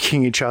not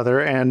liking each other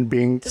and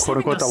being quote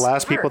unquote the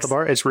last people at the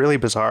bar. It's really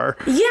bizarre.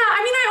 Yeah.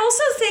 I mean, I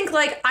also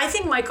think I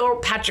think Michael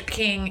Patrick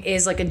King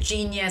is like a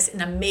genius,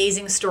 an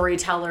amazing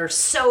storyteller,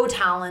 so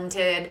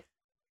talented.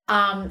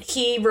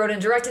 He wrote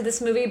and directed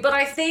this movie, but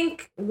I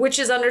think, which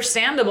is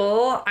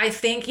understandable, I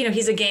think,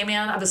 he's a gay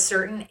man of a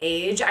certain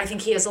age. I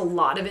think he has a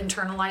lot of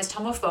internalized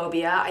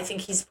homophobia. I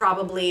think he's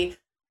probably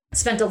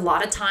spent a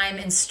lot of time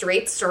in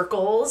straight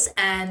circles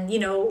and,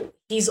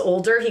 he's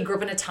older. He grew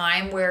up in a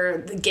time where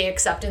the gay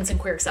acceptance and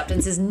queer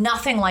acceptance is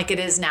nothing like it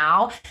is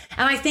now.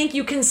 And I think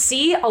you can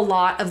see a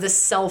lot of the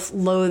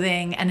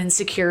self-loathing and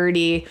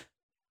insecurity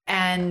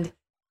and,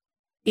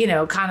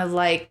 kind of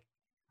like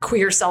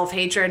queer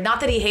self-hatred. Not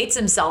that he hates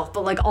himself,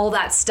 but like all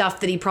that stuff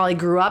that he probably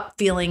grew up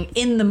feeling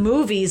in the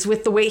movies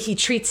with the way he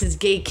treats his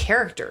gay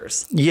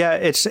characters. Yeah,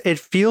 it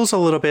feels a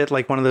little bit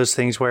like one of those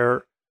things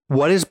where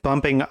what is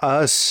bumping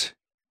us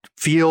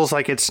feels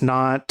like it's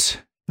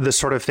not the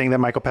sort of thing that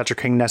Michael Patrick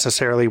King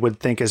necessarily would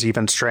think is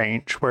even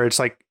strange, where it's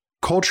like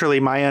culturally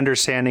my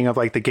understanding of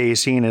like the gay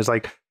scene is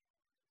like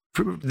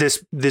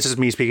this is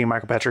me speaking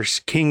Michael Patrick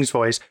King's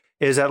voice,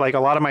 is that like a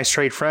lot of my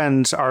straight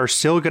friends are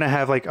still going to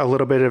have like a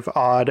little bit of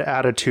odd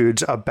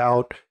attitudes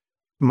about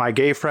my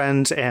gay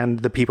friends and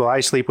the people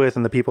I sleep with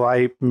and the people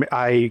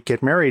I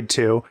get married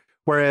to.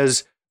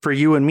 Whereas for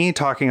you and me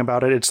talking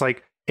about it, it's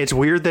like, it's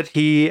weird that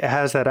he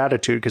has that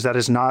attitude, because that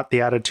is not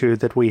the attitude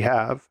that we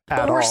have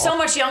at all. But we're so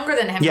much younger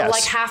than him. Yes. We're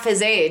like half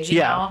his age, you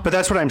know? But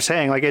that's what I'm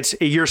saying. Like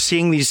you're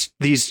seeing these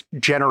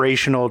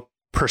generational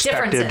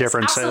perspective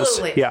differences.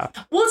 Absolutely. Yeah.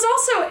 Well, it's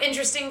also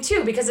interesting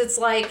too, because it's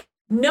like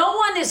no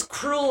one is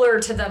crueler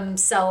to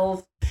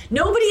themselves.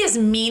 Nobody is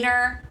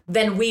meaner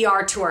than we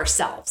are to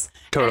ourselves.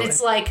 Totally. And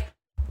it's like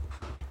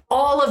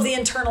all of the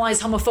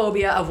internalized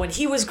homophobia of when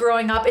he was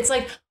growing up. It's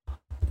like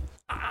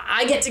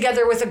I get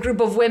together with a group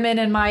of women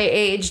in my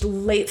age,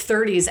 late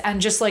 30s,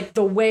 and just like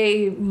the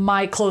way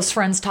my close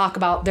friends talk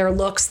about their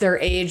looks, their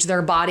age,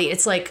 their body,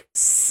 it's like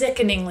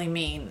sickeningly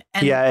mean.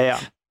 And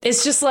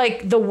it's just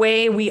like the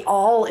way we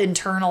all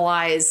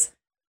internalize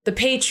the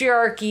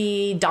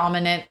patriarchy,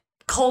 dominant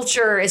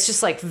culture. It's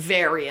just like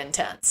very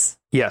intense.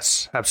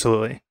 Yes,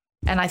 absolutely.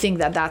 And I think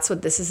that that's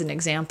what this is an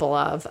example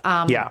of.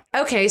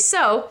 Okay,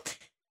 so...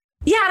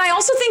 yeah, and I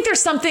also think there's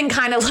something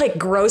kind of like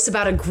gross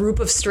about a group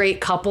of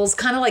straight couples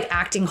kind of like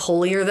acting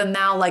holier than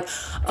thou, like,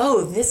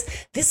 oh, this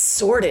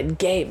sordid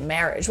gay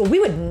marriage. Well, we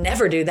would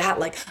never do that.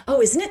 Like,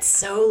 oh, isn't it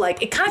so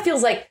like, it kind of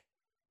feels like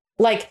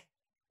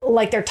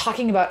they're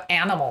talking about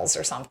animals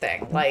or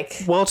something.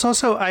 Like, well, it's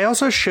also, I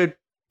also should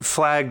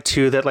flag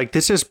too that like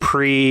this is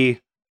pre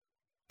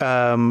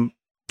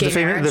the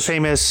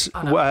famous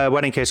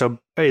wedding case.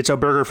 It's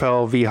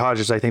Obergefell v.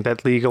 Hodges, I think,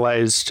 that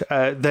legalized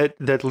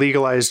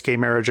legalized gay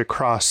marriage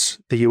across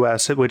the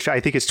U.S., which I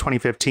think is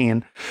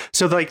 2015.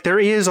 So like there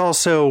is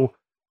also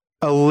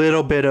a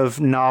little bit of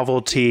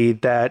novelty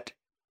that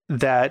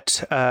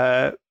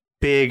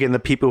Big and the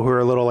people who are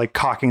a little like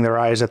cocking their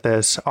eyes at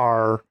this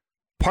are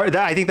part.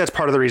 I think that's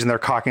part of the reason they're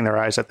cocking their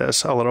eyes at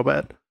this a little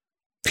bit.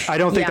 I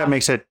don't think that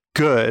makes it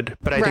good,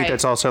 but I think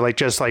that's also like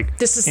just like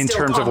this is in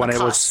terms of when it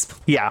was.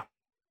 Yeah.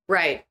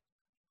 Right.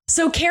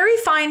 So Carrie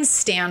finds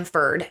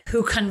Stanford,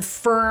 who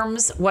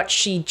confirms what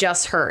she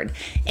just heard.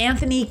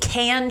 Anthony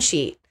can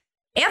cheat.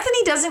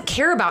 Anthony doesn't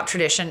care about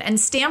tradition, and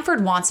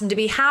Stanford wants him to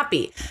be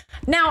happy.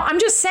 Now, I'm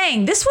just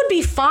saying, this would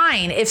be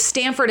fine if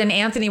Stanford and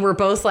Anthony were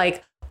both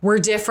like, we're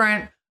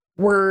different.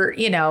 We're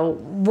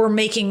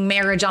making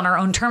marriage on our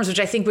own terms, which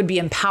I think would be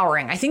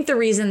empowering. I think the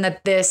reason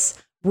that this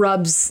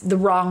rubs the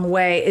wrong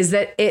way is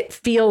that it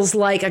feels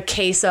like a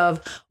case of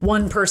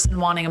one person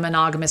wanting a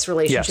monogamous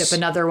relationship,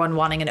 another one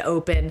wanting an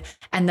open,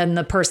 and then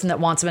the person that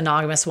wants a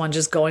monogamous one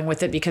just going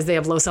with it because they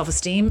have low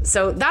self-esteem.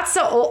 So that's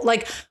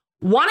like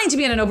wanting to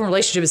be in an open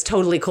relationship is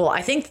totally cool.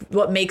 I think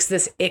what makes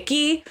this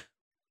icky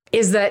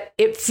is that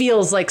it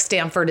feels like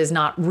Stanford is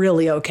not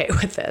really okay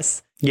with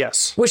this.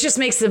 Yes. Which just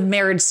makes the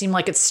marriage seem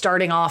like it's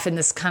starting off in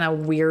this kind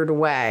of weird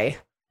way.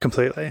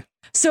 Completely.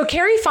 So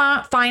Carrie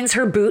finds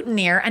her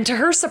boutonniere, and to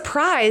her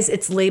surprise,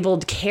 it's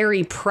labeled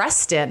Carrie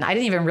Preston. I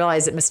didn't even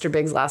realize that Mr.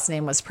 Big's last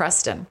name was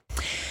Preston.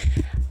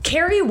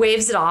 Carrie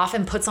waves it off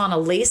and puts on a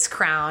lace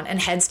crown and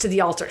heads to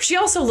the altar. She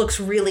also looks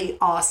really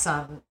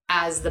awesome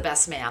as the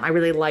best man. I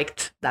really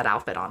liked that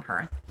outfit on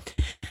her.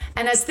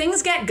 And as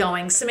things get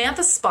going,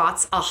 Samantha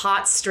spots a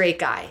hot straight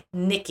guy,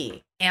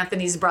 Nicky,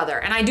 Anthony's brother.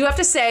 And I do have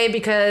to say,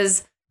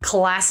 because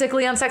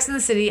classically on Sex and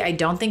the City, I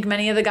don't think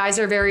many of the guys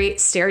are very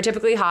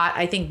stereotypically hot.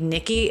 I think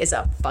Nicky is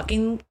a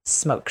fucking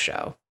smoke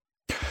show.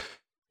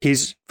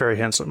 He's very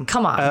handsome.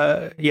 Come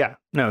on. Yeah.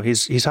 No,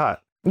 he's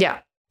hot. Yeah.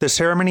 The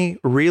ceremony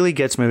really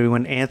gets moving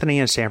when Anthony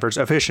and Stanford's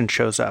officiant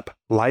shows up,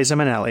 Liza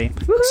Minnelli.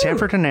 Woo-hoo!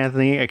 Stanford and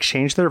Anthony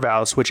exchange their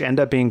vows, which end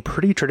up being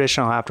pretty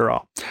traditional after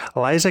all.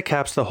 Liza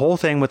caps the whole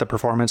thing with a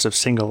performance of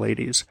Single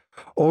Ladies.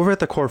 Over at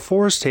the Core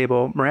 4's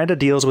table, Miranda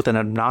deals with an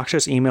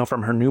obnoxious email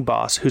from her new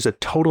boss, who's a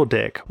total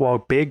dick, while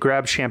Big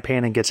grabs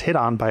champagne and gets hit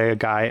on by a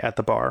guy at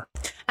the bar.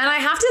 And I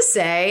have to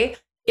say,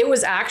 it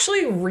was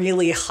actually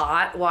really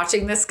hot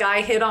watching this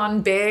guy hit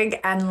on Big.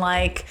 And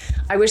like,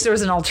 I wish there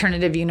was an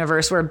alternative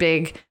universe where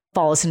Big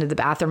follows into the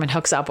bathroom and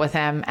hooks up with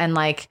him and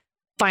like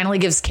finally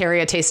gives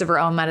Carrie a taste of her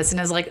own medicine.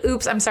 Is like,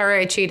 oops, I'm sorry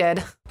I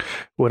cheated.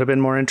 Would have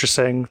been more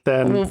interesting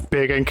than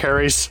Big and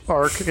Carrie's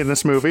arc in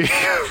this movie.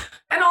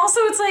 And also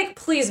it's like,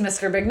 please,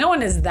 Mr. Big, no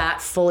one is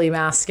that fully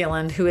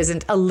masculine who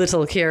isn't a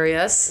little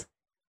curious.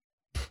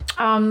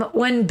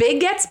 When Big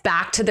gets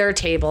back to their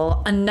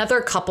table,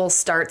 another couple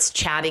starts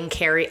chatting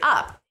Carrie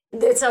up.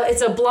 It's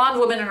a blonde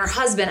woman and her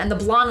husband, and the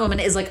blonde woman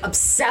is like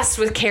obsessed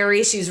with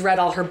Carrie. She's read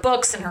all her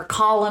books and her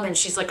column, and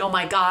she's like, oh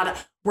my God,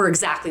 we're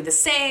exactly the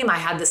same. I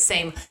had the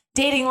same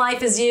dating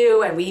life as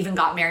you, and we even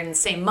got married in the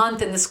same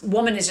month. And this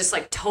woman is just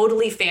like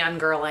totally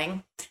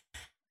fangirling.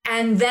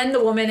 And then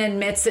the woman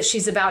admits that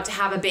she's about to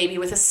have a baby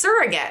with a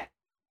surrogate.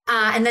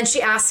 And then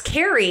she asks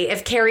Carrie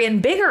if Carrie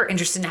and Big are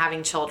interested in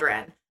having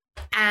children.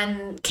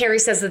 And Carrie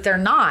says that they're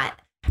not.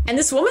 And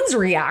this woman's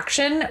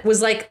reaction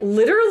was like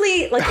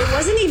literally like it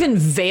wasn't even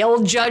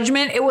veiled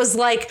judgment. It was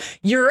like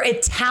your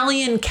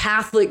Italian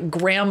Catholic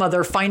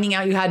grandmother finding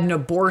out you had an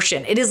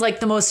abortion. It is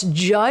like the most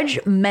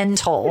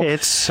judgmental.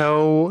 It's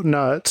so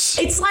nuts.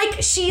 It's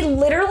like she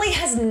literally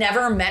has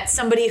never met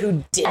somebody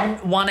who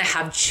didn't want to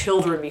have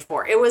children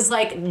before. It was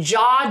like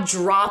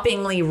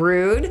jaw-droppingly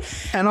rude.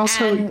 And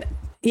also...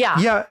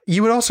 Yeah,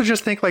 you would also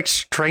just think like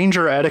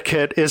stranger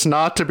etiquette is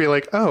not to be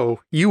like,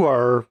 oh, you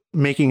are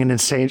making an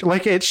insane,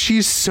 like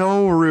she's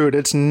so rude.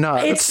 It's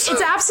nuts.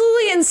 It's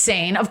absolutely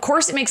insane. Of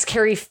course, it makes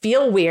Carrie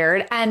feel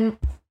weird. And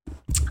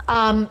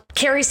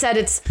Carrie said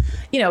it's,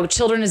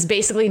 children is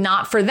basically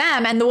not for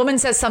them. And the woman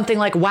says something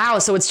like, wow,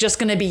 so it's just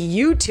going to be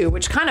you two,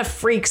 which kind of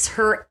freaks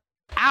her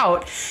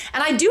out.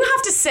 And I do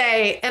have to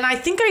say, and I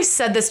think I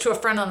said this to a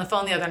friend on the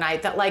phone the other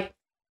night, that like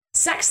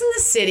Sex and the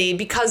City,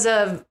 because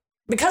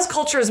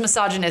culture is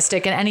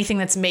misogynistic and anything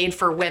that's made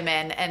for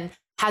women and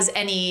has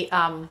any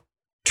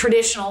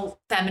traditional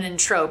feminine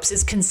tropes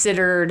is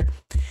considered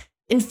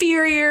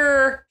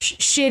inferior,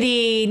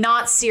 shitty,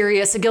 not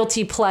serious, a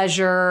guilty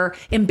pleasure,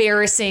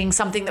 embarrassing,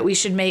 something that we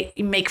should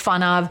make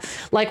fun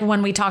of. Like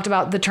when we talked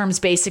about the terms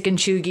basic and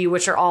chuggy,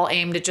 which are all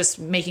aimed at just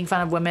making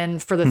fun of women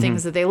for the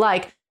things that they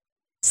like.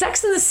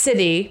 Sex and the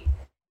City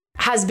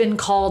has been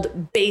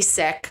called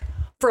basic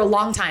for a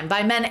long time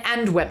by men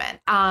and women.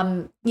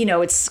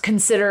 It's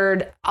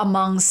considered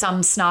among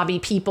some snobby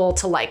people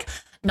to like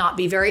not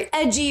be very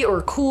edgy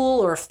or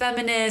cool or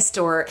feminist,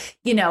 or,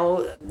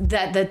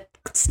 that the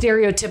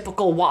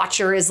stereotypical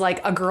watcher is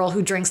like a girl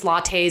who drinks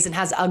lattes and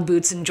has Ugg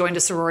boots and joined a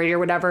sorority or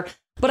whatever.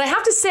 But I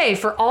have to say,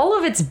 for all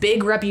of its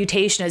big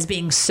reputation as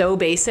being so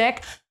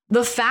basic,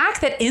 the fact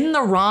that in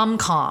the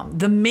rom-com,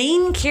 the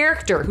main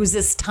character, who's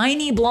this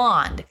tiny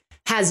blonde,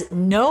 has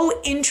no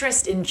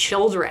interest in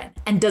children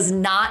and does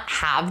not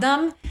have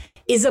them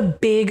is a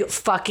big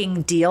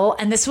fucking deal.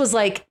 And this was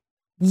like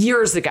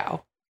years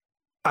ago.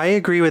 I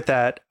agree with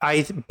that.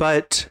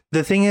 But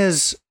the thing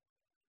is,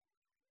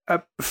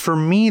 for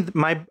me,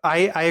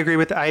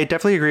 I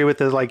definitely agree with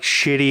the like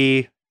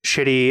shitty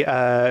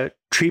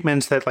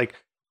treatments that like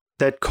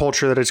that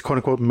culture that is quote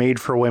unquote made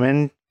for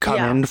women come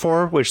in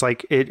for, which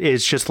like it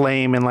is just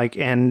lame and like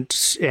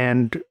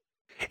and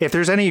if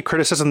there's any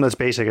criticism that's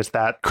basic, it's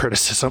that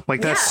criticism.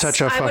 Like that's such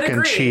a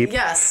fucking cheap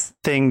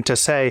thing to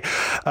say.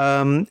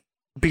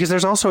 Because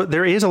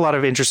there is a lot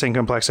of interesting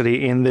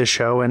complexity in this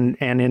show and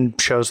in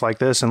shows like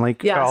this. And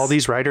like all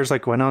these writers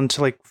like went on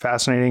to like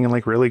fascinating and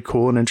like really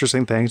cool and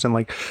interesting things. And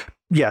like,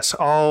 yes,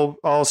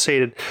 all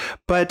stated.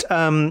 But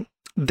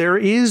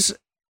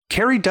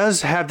Carrie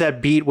does have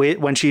that beat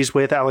when she's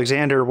with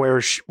Alexander,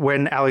 where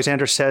when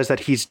Alexander says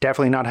that he's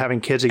definitely not having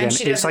kids again. And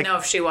she doesn't know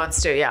if she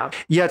wants to. Yeah,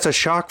 it's a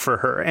shock for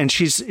her. And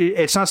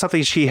it's not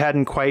something she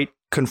hadn't quite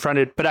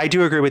confronted. But I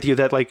do agree with you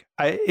that like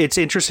it's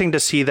interesting to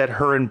see that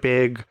her and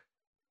Big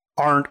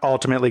aren't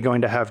ultimately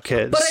going to have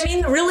kids. But I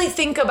mean, really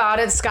think about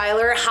it,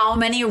 Skylar, how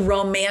many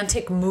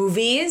romantic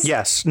movies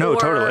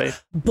totally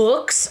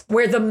books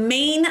where the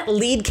main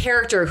lead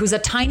character, who's a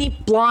tiny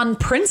blonde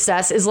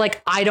princess, is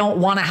like, I don't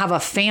want to have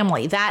a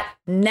family. That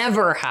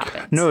never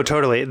happens. No,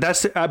 totally.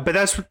 That's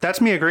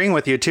me agreeing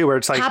with you too, where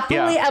it's like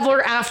happily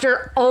ever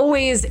after,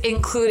 always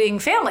including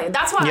family.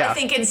 That's why I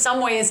think in some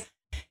ways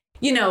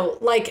you know,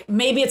 like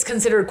maybe it's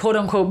considered quote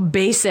unquote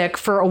basic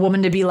for a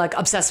woman to be like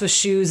obsessed with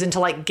shoes and to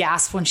like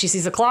gasp when she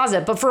sees a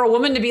closet. But for a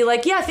woman to be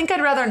like, yeah, I think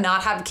I'd rather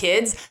not have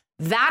kids.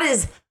 That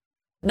is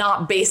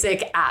not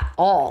basic at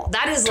all.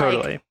 That is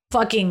Totally. like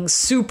fucking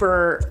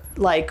super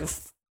like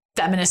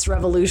feminist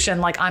revolution.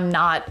 Like I'm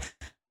not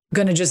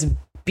going to just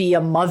be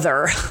a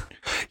mother.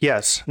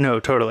 Yes, no,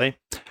 totally.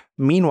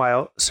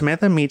 Meanwhile,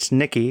 Samantha meets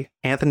Nicky,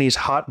 Anthony's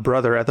hot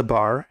brother, at the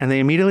bar, and they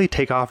immediately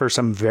take off for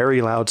some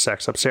very loud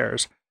sex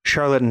upstairs.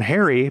 Charlotte and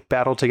Harry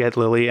battle to get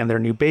Lily and their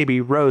new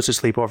baby, Rose, to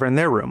sleep over in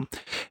their room.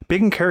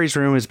 Big and Carrie's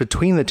room is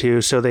between the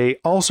two, so they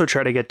also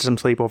try to get some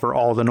sleep over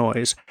all the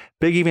noise.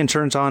 Big even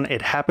turns on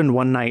It Happened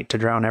One Night to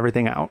drown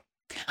everything out.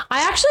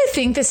 I actually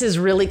think this is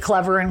really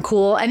clever and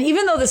cool. And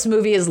even though this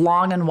movie is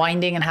long and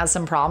winding and has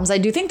some problems, I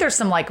do think there's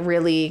some like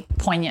really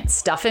poignant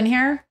stuff in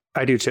here.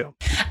 I do too.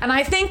 And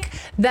I think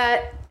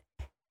that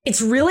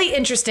it's really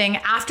interesting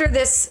after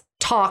this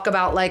talk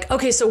about like,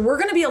 okay, so we're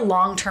going to be a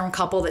long-term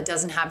couple that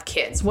doesn't have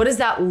kids. What does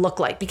that look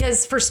like?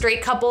 Because for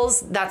straight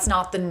couples, that's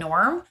not the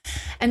norm.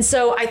 And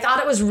so I thought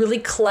it was really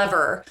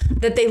clever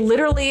that they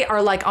literally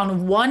are like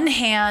on one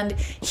hand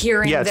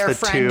hearing their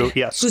friend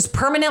who's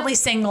permanently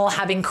single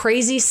having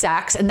crazy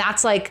sex. And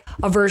that's like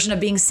a version of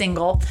being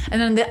single. And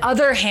then the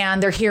other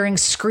hand, they're hearing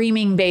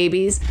screaming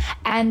babies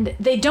and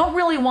they don't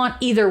really want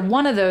either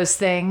one of those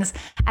things.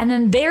 And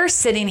then they're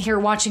sitting here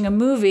watching a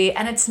movie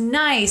and it's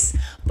nice,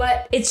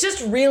 but it's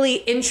just really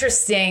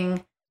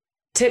interesting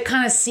to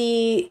kind of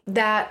see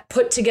that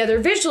put together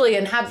visually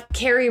and have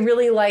Carrie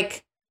really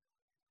like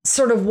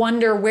sort of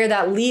wonder where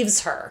that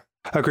leaves her.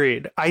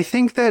 Agreed. I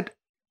think that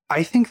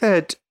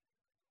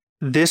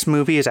this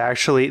movie is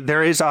actually,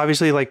 there is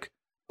obviously like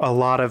a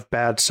lot of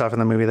bad stuff in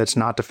the movie that's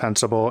not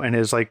defensible and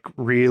is like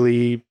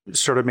really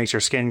sort of makes your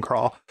skin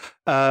crawl.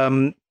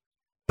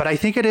 But I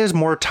think it is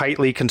more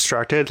tightly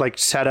constructed, like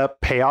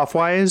setup payoff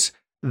wise,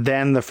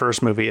 than the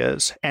first movie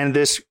is. And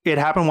this It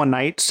Happened One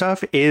Night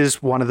stuff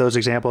is one of those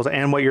examples.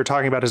 And what you're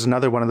talking about is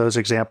another one of those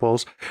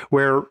examples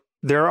where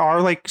there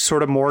are like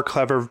sort of more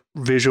clever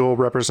visual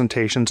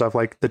representations of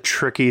like the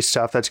tricky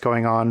stuff that's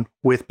going on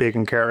with Big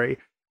and Carrie.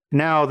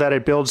 Now that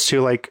it builds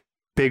to like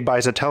Big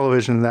buys a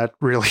television that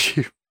really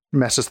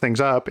messes things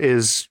up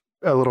is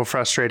a little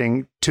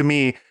frustrating to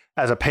me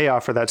as a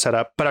payoff for that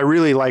setup. But I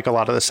really like a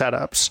lot of the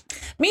setups.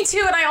 Me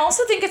too. And I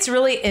also think it's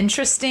really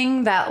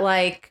interesting that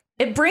like,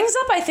 it brings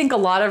up, I think, a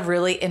lot of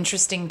really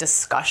interesting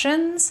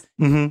discussions.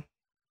 Mm-hmm.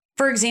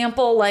 For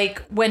example,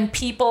 like when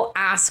people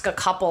ask a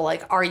couple,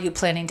 like, are you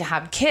planning to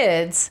have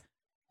kids?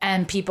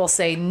 And people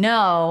say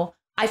no.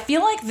 I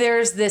feel like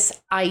there's this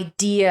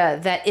idea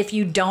that if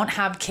you don't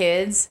have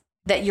kids,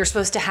 that you're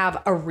supposed to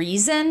have a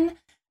reason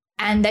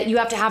and that you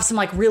have to have some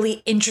like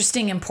really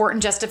interesting,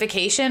 important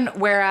justification.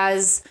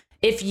 Whereas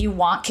if you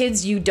want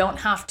kids, you don't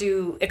have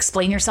to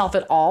explain yourself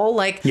at all.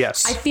 Like,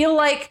 yes. I feel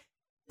like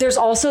there's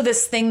also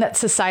this thing that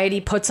society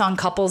puts on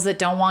couples that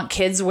don't want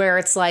kids where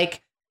it's like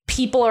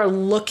people are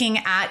looking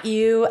at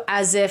you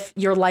as if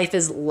your life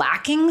is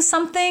lacking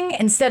something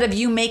instead of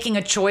you making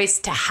a choice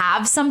to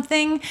have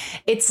something.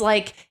 It's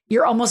like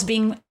you're almost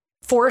being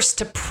forced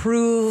to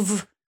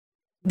prove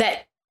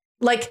that.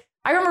 Like,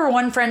 I remember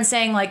one friend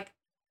saying like,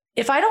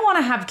 if I don't want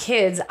to have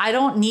kids, I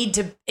don't need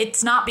to.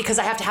 It's not because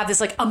I have to have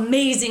this like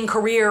amazing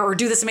career or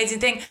do this amazing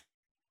thing.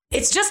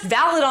 It's just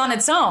valid on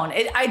its own.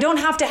 I don't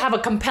have to have a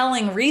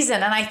compelling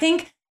reason. And I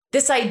think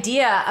this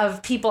idea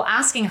of people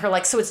asking her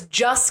like, so it's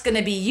just going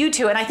to be you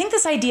two. And I think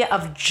this idea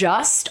of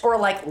just or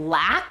like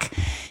lack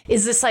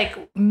is this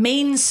like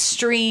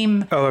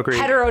mainstream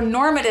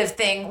heteronormative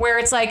thing where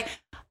it's like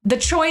the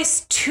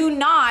choice to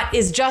not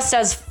is just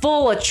as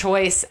full a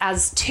choice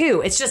as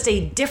to. It's just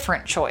a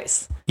different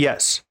choice.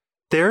 Yes.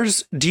 Do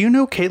you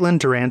know Caitlin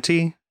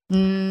Durante?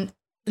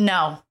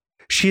 No.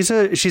 She's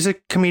a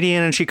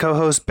comedian and she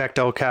co-hosts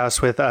Bechdel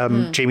Cast with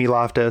Jamie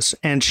Loftus.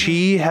 And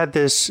she had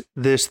this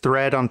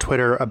thread on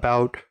Twitter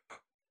about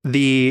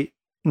the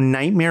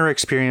nightmare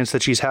experience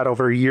that she's had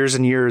over years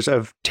and years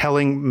of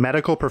telling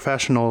medical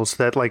professionals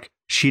that like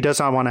she does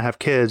not want to have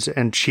kids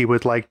and she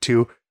would like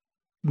to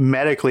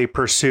medically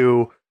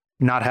pursue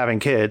not having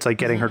kids, like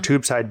getting her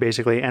tube side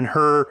basically. And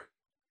her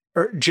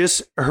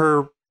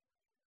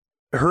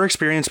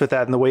experience with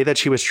that and the way that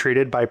she was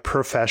treated by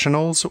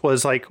professionals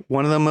was like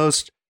one of the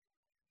most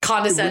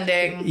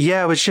condescending.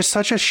 Yeah, it was just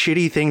such a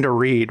shitty thing to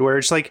read where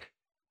it's like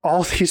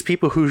all these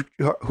people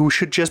who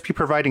should just be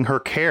providing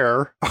her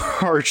care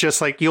are just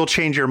like, you'll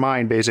change your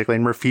mind basically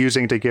and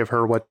refusing to give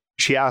her what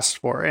she asked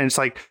for. And it's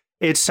like,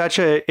 it's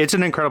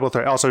an incredible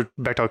threat. Also,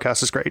 Bechdel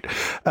Cast is great.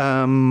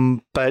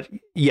 But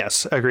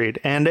yes, agreed.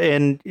 And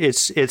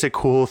it's a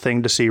cool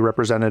thing to see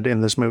represented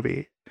in this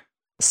movie.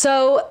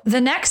 So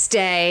the next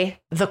day,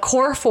 the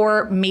core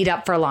four meet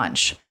up for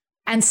lunch.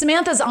 And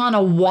Samantha's on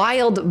a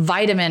wild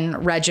vitamin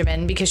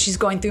regimen because she's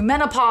going through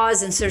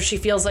menopause. And so she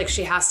feels like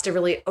she has to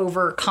really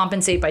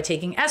overcompensate by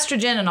taking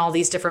estrogen and all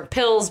these different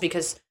pills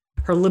because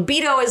her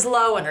libido is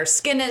low and her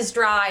skin is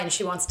dry and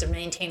she wants to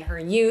maintain her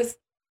youth.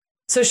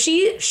 So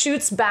she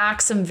shoots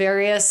back some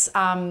various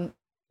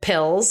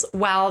pills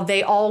while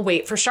they all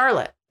wait for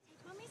Charlotte.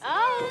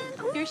 Oh,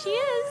 Here she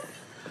is.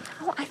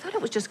 Oh, I thought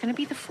it was just going to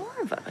be the four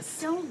of us.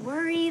 Don't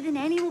worry, the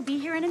nanny will be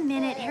here in a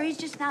minute. Harry's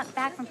just not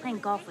back from playing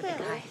golf with the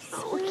guys.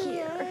 Oh,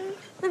 here.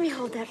 Let me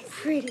hold that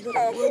pretty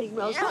little morning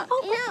rose.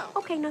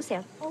 Okay, no,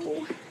 Sam.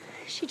 Oh,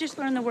 she just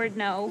learned the word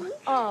no.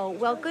 Oh,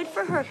 well, good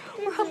for her.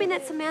 We're hoping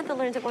that Samantha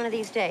learns it one of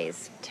these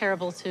days.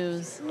 Terrible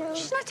twos. No.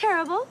 She's not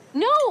terrible.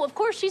 No, of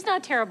course she's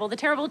not terrible. The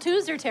terrible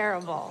twos are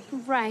terrible.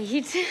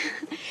 Right.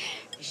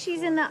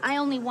 She's in the I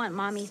only want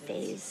mommy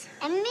phase.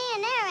 And me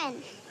and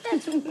Aaron.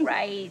 That's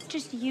right.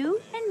 Just you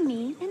and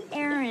me and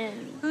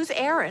Aaron. Who's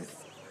Aaron?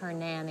 Her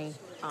nanny.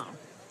 Oh.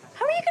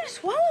 How are you going to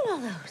swallow all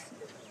those?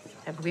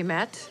 Have we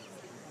met?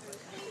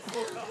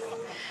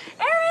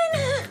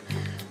 Aaron!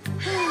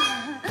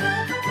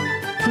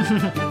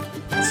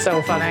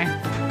 So funny.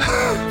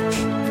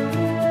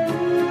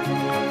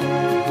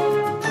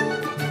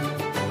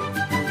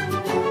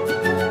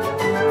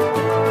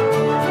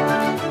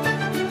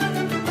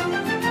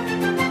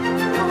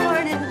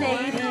 Morning,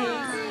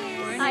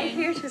 ladies. I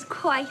hear it was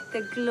quite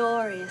the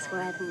glorious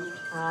wedding.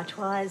 Ah,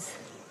 'twas.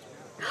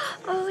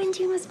 Oh, and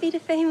you must be the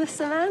famous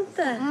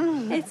Samantha.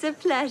 It's a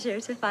pleasure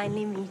to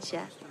finally meet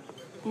you.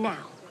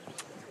 Now,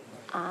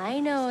 I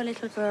know a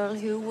little girl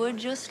who would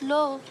just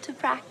love to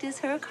practice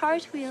her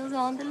cartwheels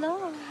on the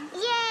lawn.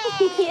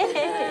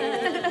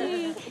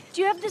 Yay!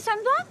 Do you have the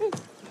sunblock?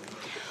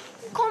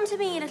 Come to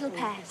me, little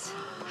pet.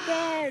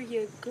 There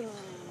you go.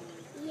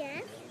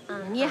 Yes?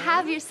 And you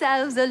have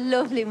yourselves a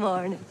lovely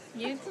morning.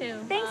 You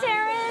too. Thanks,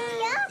 Aaron.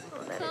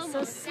 Oh, that is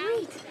so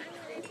sweet.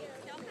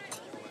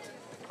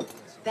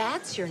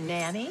 That's your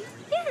nanny?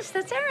 Yes,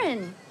 that's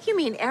Erin. You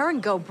mean Erin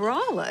go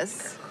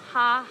braless?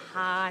 Ha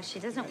ha, she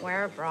doesn't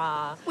wear a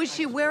bra. Was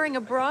she wearing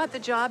a bra at the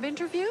job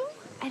interview?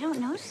 I don't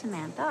know,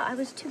 Samantha. I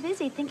was too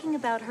busy thinking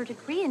about her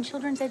degree in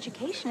children's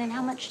education and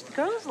how much the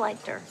girls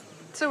liked her.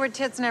 So her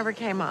tits never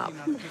came up?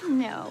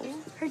 No,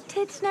 her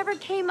tits never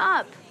came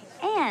up.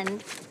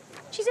 And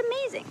she's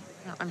amazing.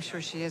 Well, I'm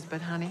sure she is,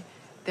 but honey,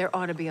 there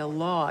ought to be a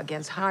law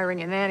against hiring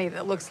a nanny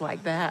that looks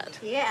like that.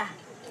 Yeah,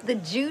 the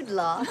Jude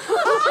law.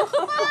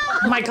 Oh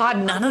my God,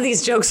 none of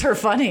these jokes are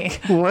funny.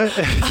 What?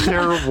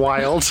 They're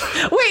wild.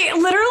 Wait,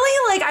 literally,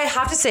 like, I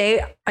have to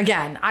say,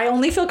 again, I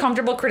only feel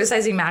comfortable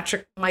criticizing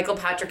Michael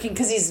Patrick King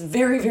because he's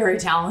very, very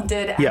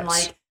talented. And, Yes.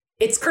 like,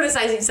 it's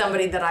criticizing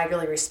somebody that I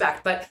really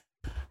respect.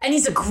 And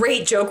he's a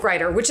great joke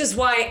writer, which is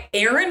why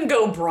Aaron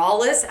go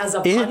braless as a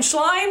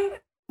punchline.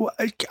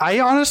 I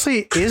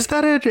honestly, is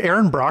that an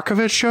Aaron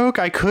Brockovich joke?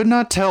 I could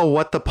not tell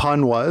what the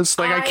pun was.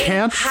 Like, I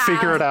can't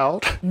figure it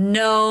out.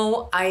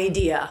 No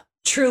idea.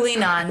 Truly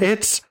none.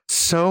 It's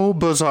so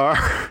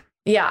bizarre.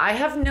 Yeah, I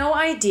have no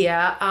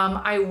idea.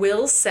 I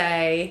will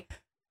say,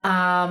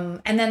 and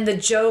then the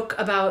joke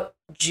about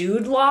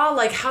Jude Law,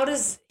 like, how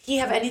does he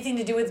have anything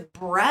to do with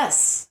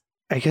breasts?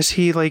 I guess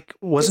he like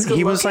wasn't,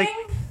 he was like,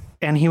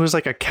 and he was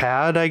like a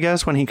cad, I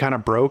guess, when he kind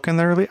of broke in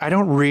the early, I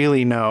don't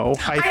really know.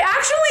 I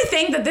actually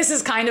think that this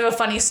is kind of a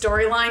funny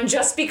storyline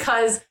just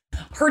because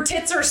her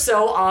tits are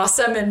so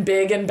awesome and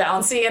big and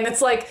bouncy. And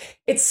it's like,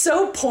 it's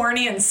so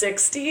porny and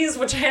 60s,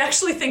 which I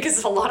actually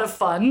is a lot of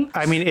fun.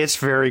 I mean, it's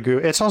very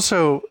good. It's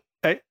also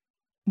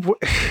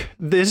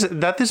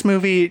this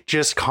movie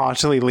just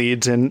constantly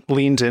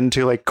leans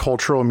into like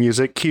cultural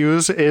music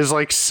cues is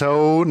like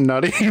so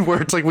nutty where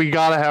it's like we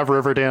gotta have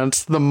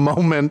Riverdance the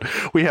moment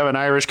we have an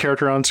Irish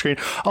character on screen.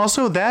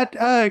 Also, that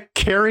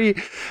Carrie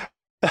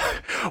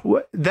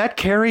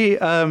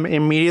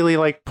immediately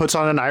like puts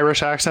on an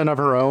Irish accent of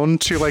her own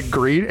to like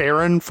greet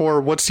Aaron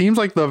for what seems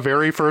like the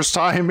very first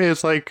time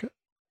is like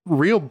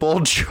real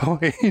bold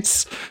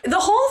choice. The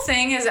whole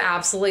thing is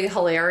absolutely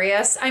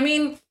hilarious. I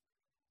mean,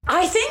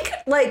 I think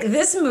like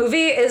this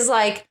movie is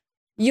like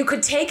you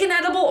could take an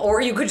edible or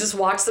you could just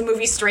watch the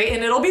movie straight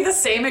and it'll be the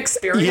same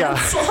experience. Yeah.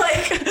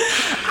 Like,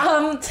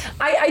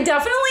 I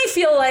definitely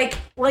feel like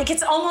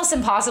it's almost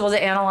impossible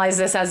to analyze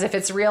this as if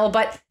it's real,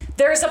 but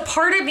there's a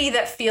part of me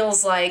that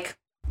feels like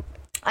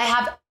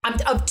I'm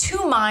of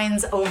two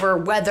minds over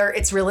whether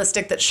it's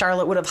realistic that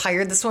Charlotte would have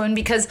hired this woman,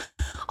 because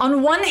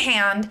on one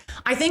hand,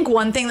 I think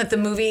one thing that the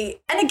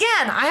movie, and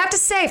again, I have to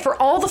say, for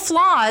all the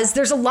flaws,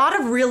 there's a lot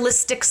of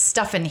realistic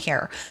stuff in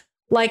here.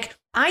 Like,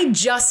 I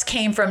just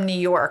came from New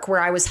York where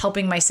I was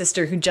helping my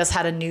sister who just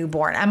had a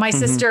newborn. And my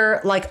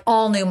sister, like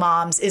all new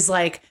moms, is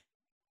like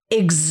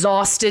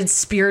exhausted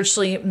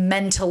spiritually,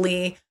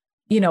 mentally,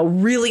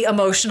 really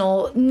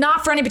emotional,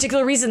 not for any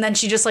particular reason. Then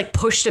she just like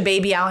pushed a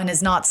baby out and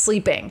is not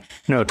sleeping.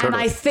 No, totally. And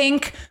I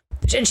think,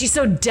 and she's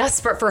so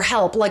desperate for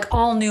help, like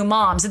all new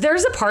moms.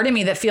 There's a part of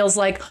me that feels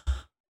like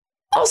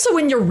also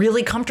when you're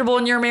really comfortable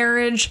in your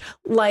marriage,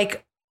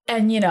 like,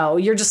 and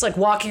you're just like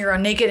walking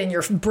around naked and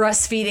you're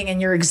breastfeeding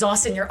and you're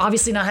exhausted and you're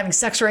obviously not having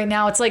sex right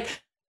now. It's like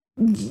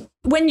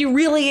when you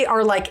really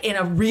are like in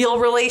a real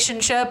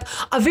relationship,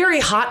 a very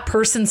hot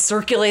person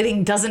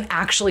circulating doesn't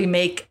actually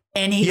make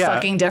any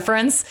fucking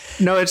difference.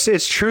 No,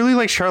 it's truly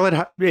like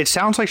Charlotte. It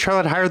sounds like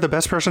Charlotte hired the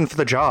best person for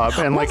the job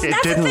and like it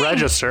didn't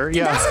register.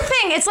 Yeah, that's the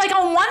thing. It's like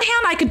on one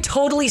hand, I could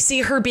totally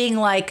see her being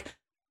like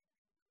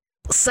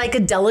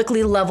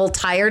psychedelically level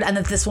tired and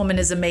that this woman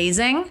is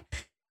amazing.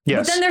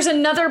 Yes. But then there's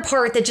another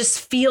part that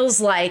just feels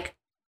like,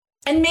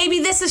 and maybe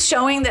this is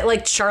showing that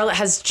like Charlotte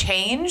has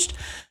changed,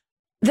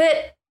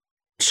 that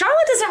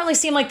Charlotte doesn't really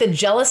seem like the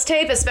jealous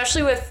type,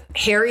 especially with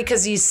Harry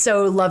because he's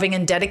so loving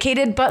and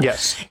dedicated. But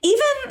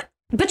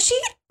but she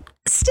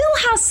still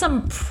has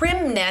some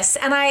primness.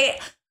 And I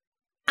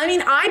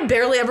mean, I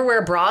barely ever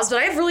wear bras, but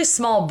I have really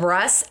small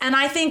breasts. And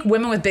I think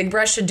women with big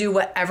breasts should do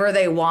whatever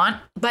they want,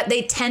 but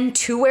they tend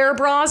to wear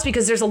bras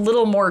because there's a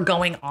little more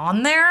going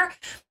on there.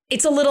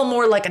 It's a little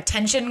more like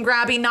attention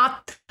grabby.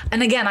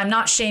 And again, I'm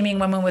not shaming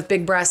women with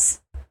big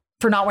breasts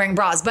for not wearing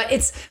bras, but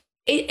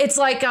it's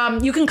like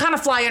you can kind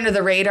of fly under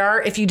the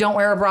radar if you don't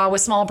wear a bra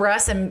with small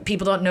breasts and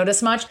people don't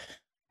notice much.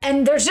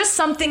 And there's just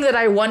something that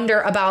I wonder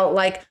about,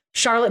 like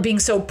Charlotte being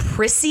so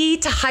prissy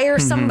to hire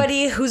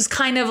somebody who's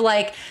kind of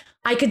like,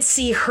 I could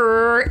see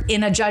her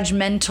in a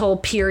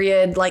judgmental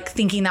period, like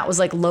thinking that was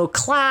like low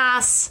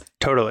class.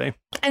 Totally.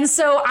 And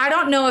so I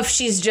don't know if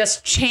she's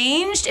just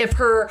changed, if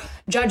her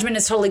judgment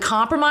is totally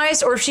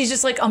compromised, or if she's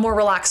just like a more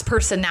relaxed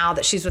person now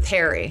that she's with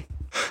Harry.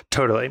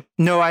 Totally.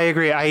 No, I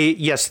agree.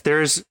 Yes,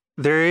 there is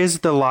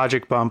the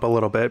logic bump a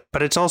little bit,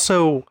 but it's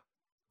also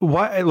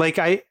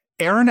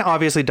Aaron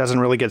obviously doesn't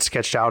really get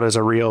sketched out as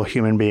a real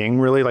human being,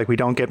 really. Like, we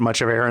don't get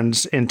much of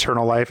Aaron's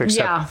internal life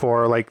except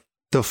for like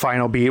the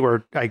final beat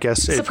where I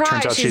guess it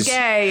turns out she's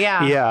gay.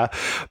 Yeah.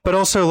 But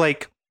also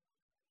like,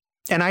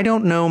 and I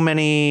don't know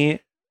many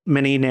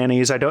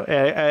nannies. I don't,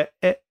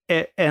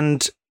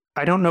 and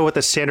I don't know what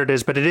the standard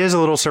is, but it is a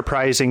little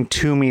surprising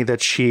to me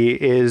that she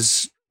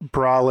is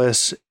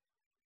braless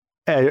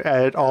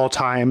at all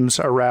times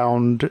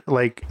around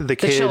like the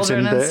kids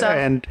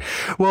and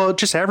well,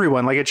 just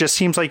everyone. Like, it just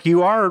seems like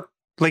you are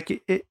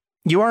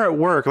at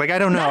work. Like, I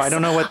don't know. I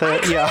don't know what the.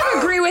 I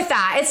agree with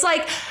that.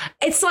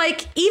 It's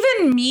like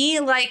even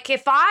me, like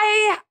if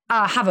I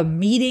have a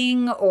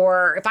meeting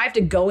or if I have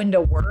to go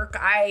into work,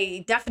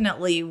 I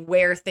definitely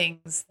wear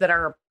things that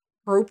are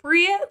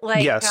appropriate.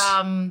 Like, yeah.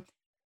 And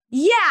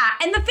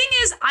the thing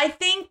is, I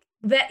think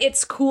that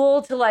it's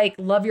cool to like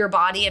love your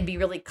body and be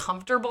really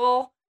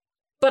comfortable.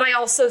 But I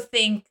also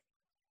think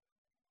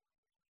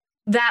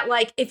that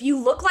like if you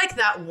look like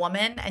that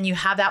woman and you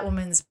have that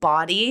woman's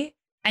body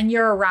and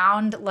you're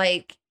around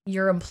like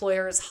your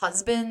employer's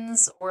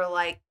husbands or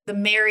like the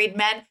married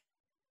men,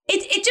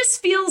 it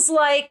just feels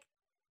like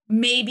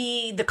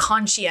maybe the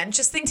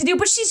conscientious thing to do.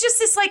 But she's just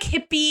this like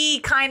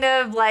hippie kind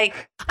of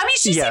like, I mean,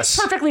 she seems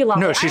perfectly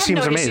lovely. No, she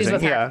seems amazing.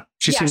 Yeah.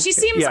 She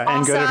seems awesome.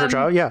 And good at her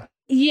job. Yeah.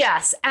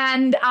 Yes.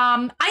 And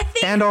I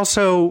think. And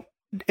also,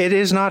 it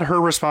is not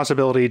her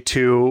responsibility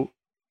to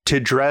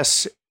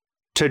dress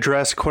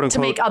quote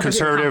unquote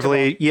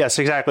conservatively. Yes,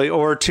 exactly.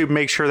 Or to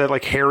make sure that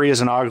like Harry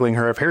isn't ogling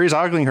her. If Harry's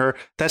ogling her,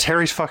 that's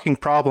Harry's fucking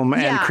problem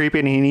and creepy,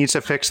 and he needs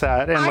to fix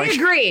that. And I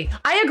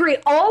agree.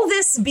 All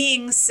this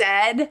being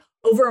said,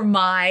 over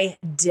my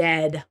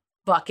dead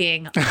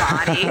fucking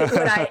body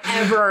would I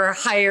ever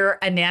hire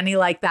a nanny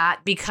like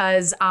that,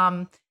 because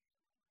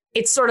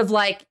it's sort of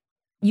like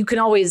you can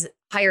always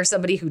hire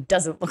somebody who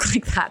doesn't look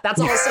like that.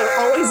 That's also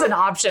always an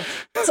option.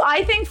 So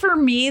I think for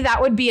me,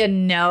 that would be a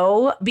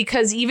no,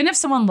 because even if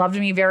someone loved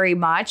me very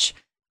much,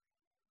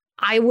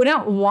 I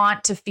wouldn't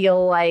want to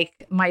feel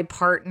like my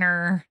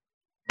partner,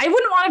 I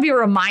wouldn't want to be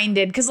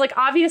reminded, because like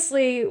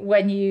obviously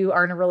when you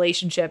are in a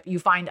relationship, you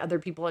find other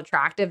people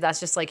attractive. That's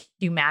just like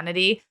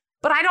humanity.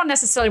 But I don't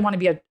necessarily want to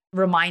be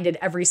reminded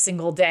every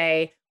single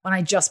day when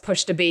I just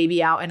pushed a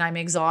baby out and I'm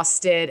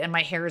exhausted and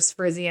my hair is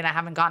frizzy and I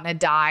haven't gotten it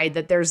dyed,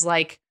 that there's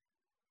like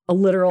a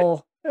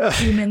literal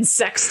human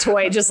sex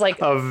toy, just like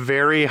a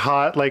very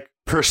hot like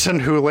person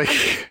who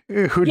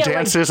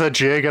dances like, a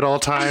jig at all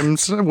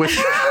times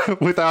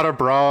without a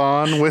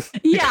bra on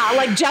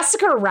like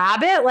Jessica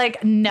Rabbit.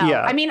 Like, no,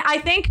 I mean, I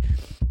think,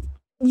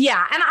 and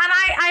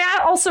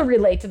I also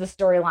relate to the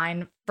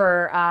storyline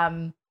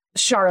for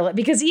Charlotte,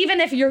 because even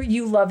if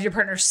you love your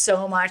partner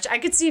so much, I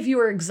could see if you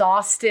were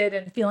exhausted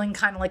and feeling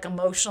kind of like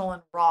emotional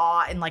and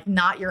raw and like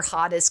not your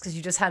hottest because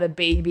you just had a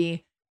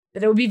baby,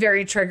 that it would be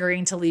very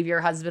triggering to leave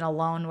your husband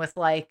alone with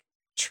like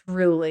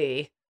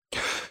truly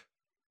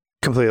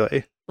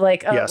completely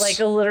like a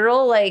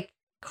literal like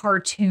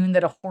cartoon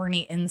that a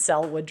horny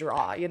incel would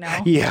draw, you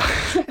know? Yeah.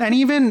 and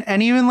even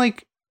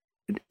like,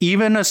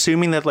 even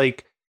assuming that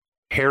like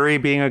Harry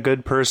being a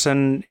good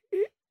person,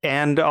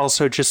 and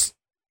also just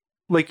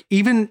like,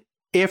 even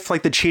if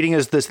like the cheating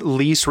is this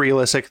least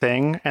realistic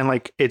thing and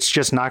like it's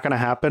just not going to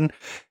happen,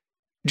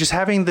 just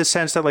having the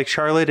sense that like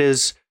Charlotte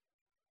is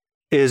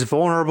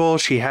vulnerable.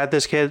 She had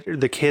this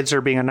kid. The kids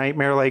are being a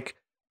nightmare. Like,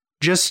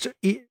 just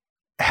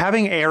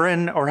having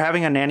Aaron or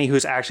having a nanny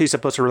who's actually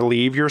supposed to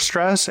relieve your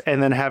stress,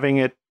 and then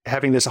having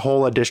this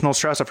whole additional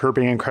stress of her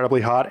being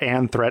incredibly hot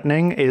and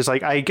threatening is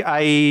like,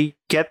 I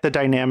get the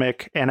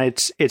dynamic, and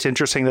it's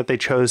interesting that they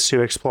chose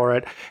to explore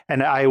it.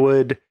 And I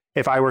would,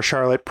 if I were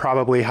Charlotte,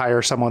 probably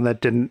hire someone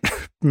that didn't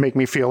make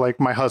me feel like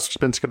my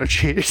husband's going to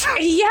cheat.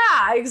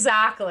 Yeah,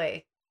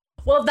 exactly.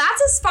 Well,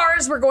 that's as far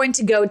as we're going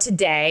to go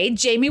today.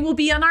 Jamie will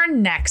be on our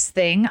next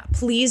thing.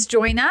 Please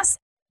join us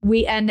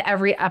We end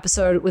every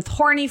episode with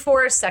horny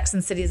for. Sex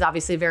and the City is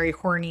obviously a very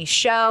horny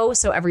show.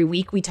 So every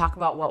week we talk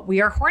about what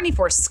we are horny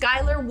for.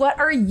 Skylar, what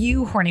are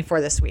you horny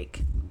for this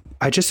week?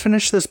 I just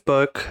finished this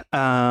book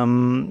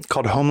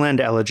called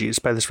Homeland Elegies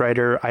by this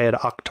writer, Ayad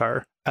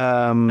Akhtar.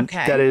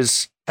 Okay. That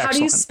is excellent. How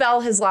do you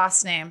spell his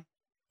last name?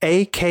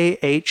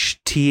 Akhtar.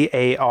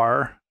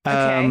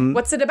 Okay.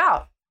 What's it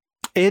about?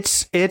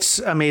 It's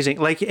amazing.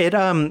 Like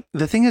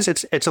the thing is,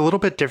 it's a little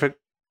bit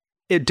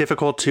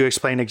difficult to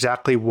explain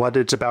exactly what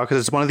it's about, because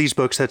it's one of these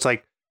books that's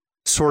like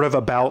sort of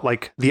about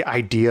like the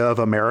idea of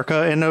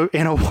America in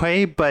a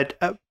way, but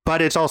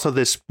it's also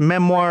this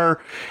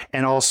memoir,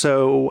 and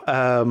also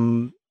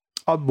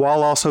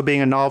while also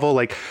being a novel,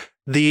 like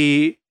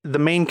the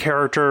main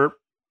character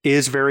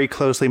is very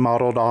closely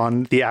modeled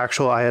on the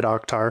actual Ayad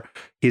Akhtar.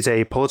 He's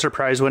a Pulitzer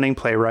Prize winning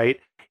playwright.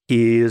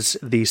 He's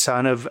the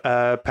son of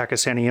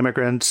Pakistani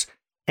immigrants,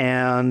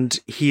 and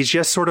he's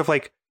just sort of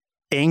like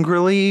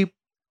angrily,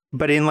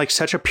 but in like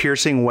such a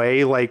piercing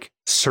way, like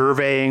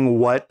surveying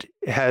what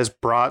has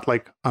brought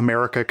like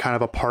America kind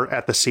of apart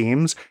at the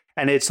seams.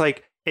 And it's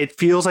like, it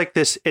feels like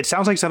this, it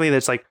sounds like something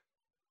that's like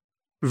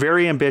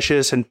very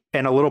ambitious and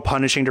a little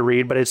punishing to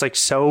read, but it's like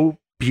so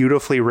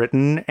beautifully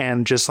written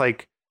and just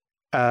like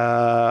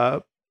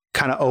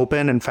kind of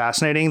open and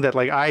fascinating that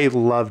like I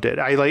loved it.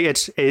 I like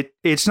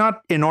it's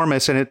not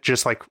enormous and it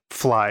just like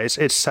flies.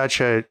 It's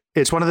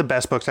one of the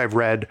best books I've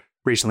read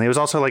recently. It was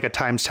also like a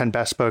Times 10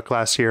 best book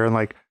last year, and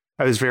like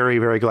I was very,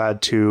 very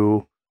glad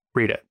to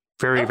read it.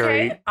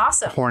 Very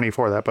awesome. Horny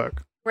for that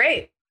book.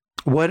 Great.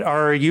 What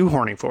are you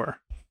horny for?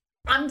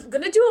 I'm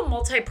going to do a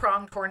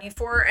multi-pronged horny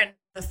for, and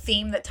the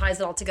theme that ties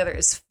it all together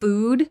is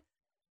food.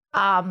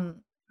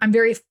 I'm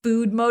very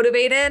food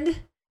motivated.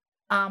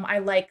 I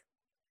like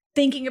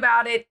thinking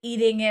about it,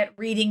 eating it,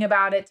 reading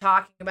about it,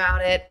 talking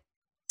about it.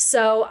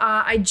 So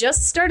I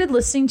just started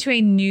listening to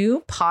a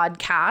new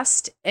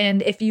podcast.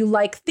 And if you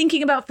like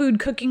thinking about food,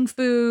 cooking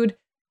food,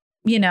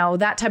 you know,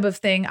 that type of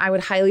thing, I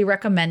would highly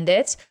recommend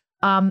it.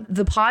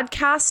 The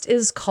podcast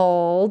is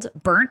called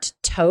Burnt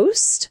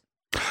Toast.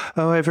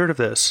 Oh, I've heard of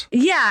this.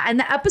 Yeah. And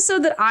the episode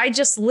that I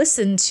just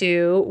listened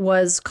to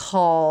was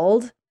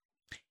called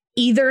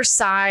Either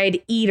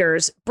Side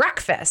Eaters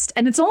Breakfast.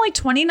 And it's only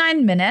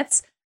 29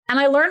 minutes. And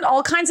I learned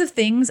all kinds of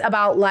things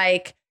about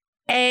like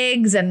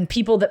eggs and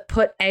people that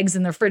put eggs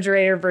in the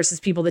refrigerator versus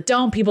people that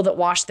don't, people that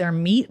wash their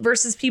meat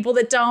versus people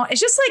that don't.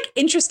 It's just like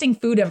interesting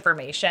food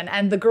information.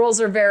 And the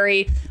girls are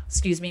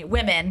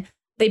women.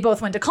 They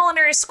both went to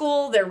culinary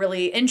school. They're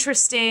really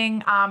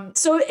interesting.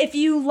 So if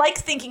you like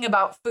thinking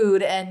about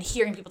food and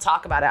hearing people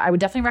talk about it, I would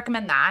definitely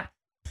recommend that.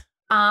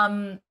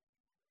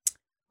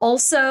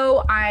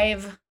 Also,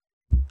 I'm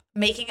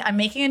making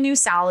a new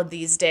salad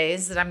these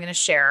days that I'm going to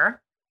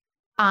share.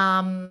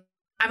 I'm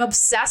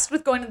obsessed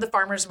with going to the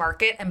farmer's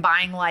market and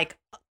buying like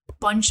a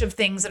bunch of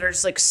things that are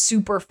just like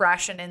super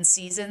fresh and in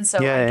season. So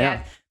I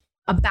get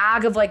a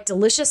bag of like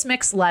delicious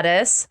mixed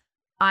lettuce.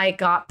 I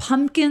got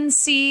pumpkin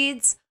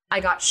seeds. I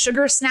got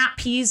sugar snap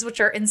peas,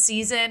 which are in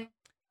season.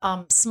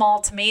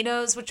 Small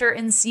tomatoes, which are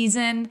in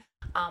season.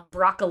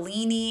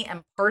 Broccolini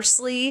and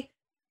parsley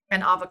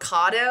and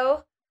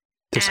avocado.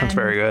 This sounds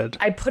very good.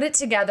 I put it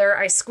together.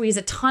 I squeeze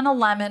a ton of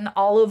lemon,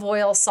 olive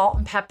oil, salt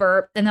and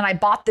pepper. And then I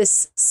bought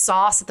this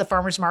sauce at the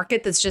farmer's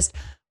market that's just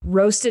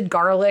roasted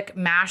garlic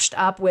mashed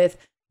up with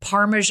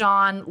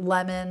Parmesan,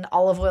 lemon,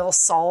 olive oil,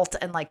 salt,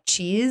 and like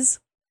cheese.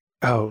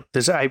 Oh,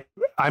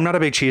 I'm not a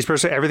big cheese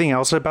person. Everything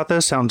else about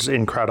this sounds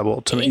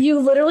incredible to me. You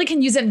literally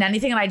can use it in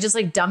anything. And I just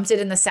like dumped it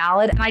in the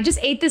salad. And I just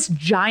ate this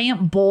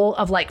giant bowl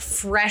of like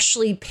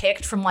freshly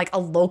picked from like a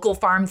local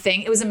farm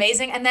thing. It was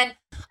amazing. And then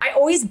I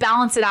always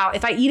balance it out.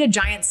 If I eat a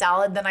giant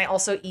salad, then I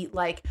also eat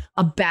like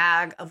a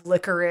bag of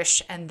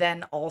licorice and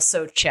then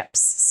also chips.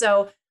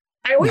 So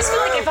I always feel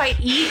like if I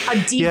eat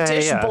a deep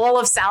dish bowl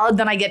of salad,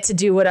 then I get to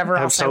do whatever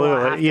else I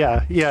want.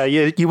 Yeah.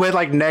 You went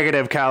like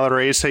negative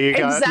calories. So you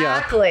got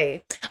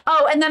exactly. Yeah.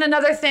 Oh, and then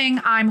another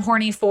thing I'm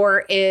horny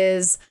for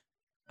is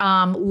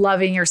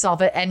loving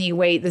yourself at any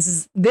weight.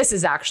 This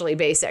is actually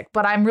basic,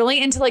 but I'm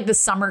really into like the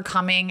summer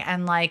coming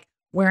and like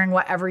wearing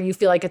whatever you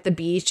feel like at the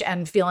beach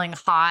and feeling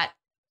hot,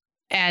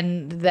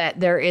 and that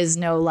there is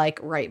no like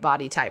right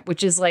body type,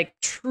 which is like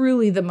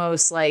truly the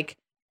most like,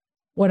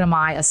 what am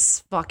I, a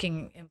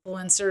fucking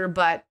influencer?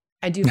 But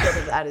I do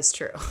feel that is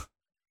true.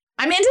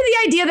 I'm into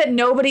the idea that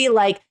nobody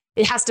like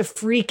it has to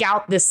freak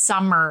out this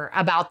summer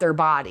about their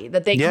body,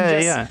 that they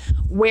can just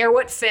wear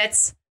what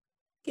fits,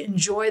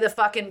 enjoy the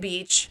fucking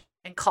beach,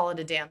 and call it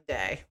a damn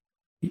day.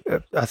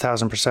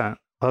 1,000%.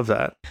 Love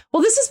that.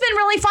 Well, this has been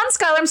really fun,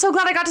 Skylar. I'm so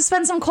glad I got to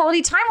spend some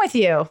quality time with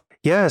you.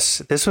 Yes,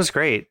 this was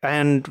great.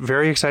 And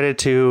very excited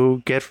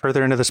to get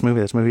further into this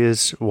movie. This movie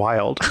is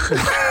wild.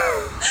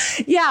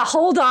 Yeah,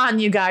 hold on,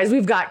 you guys.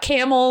 We've got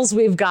camels.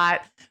 We've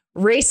got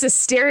racist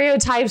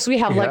stereotypes. We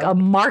have like a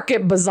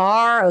market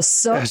bazaar, a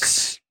souk.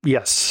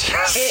 Yes.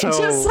 It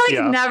just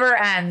never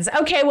ends.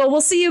 Okay, well,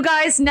 we'll see you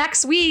guys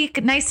next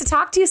week. Nice to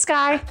talk to you,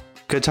 Sky.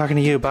 Good talking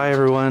to you. Bye,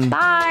 everyone.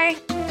 Bye.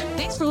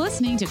 Thanks for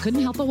listening to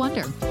Couldn't Help But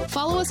Wonder.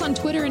 Follow us on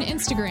Twitter and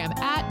Instagram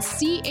at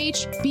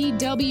CHBWPod,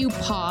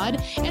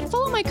 and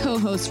follow my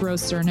co-host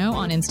Rose Cerno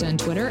on Insta and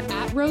Twitter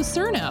at Rose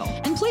Cerno.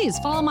 And please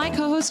follow my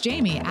co-host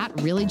Jamie at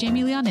Really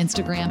Jamie Lee on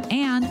Instagram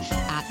and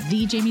at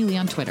The Jamie Lee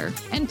on Twitter.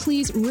 And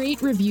please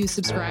rate, review,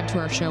 subscribe to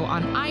our show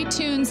on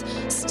iTunes,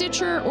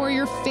 Stitcher, or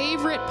your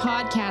favorite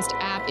podcast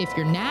app. If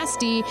you're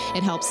nasty,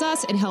 it helps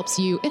us, it helps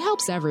you, it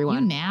helps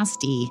everyone. You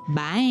nasty.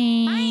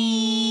 Bye.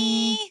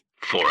 Bye.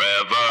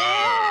 Forever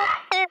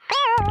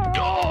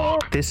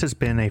Dog. This has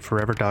been a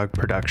Forever Dog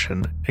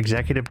production,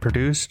 executive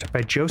produced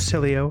by Joe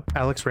Cilio,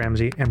 Alex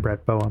Ramsey, and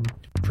Brett Boehm.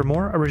 For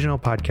more original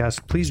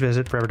podcasts, please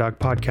visit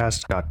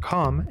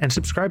foreverdogpodcast.com and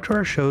subscribe to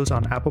our shows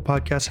on Apple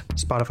Podcasts,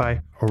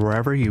 Spotify, or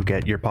wherever you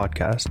get your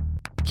podcasts.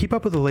 Keep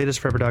up with the latest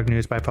Forever Dog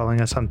news by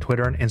following us on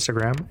Twitter and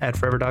Instagram at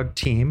Forever Dog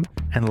Team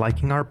and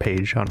liking our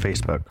page on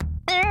Facebook.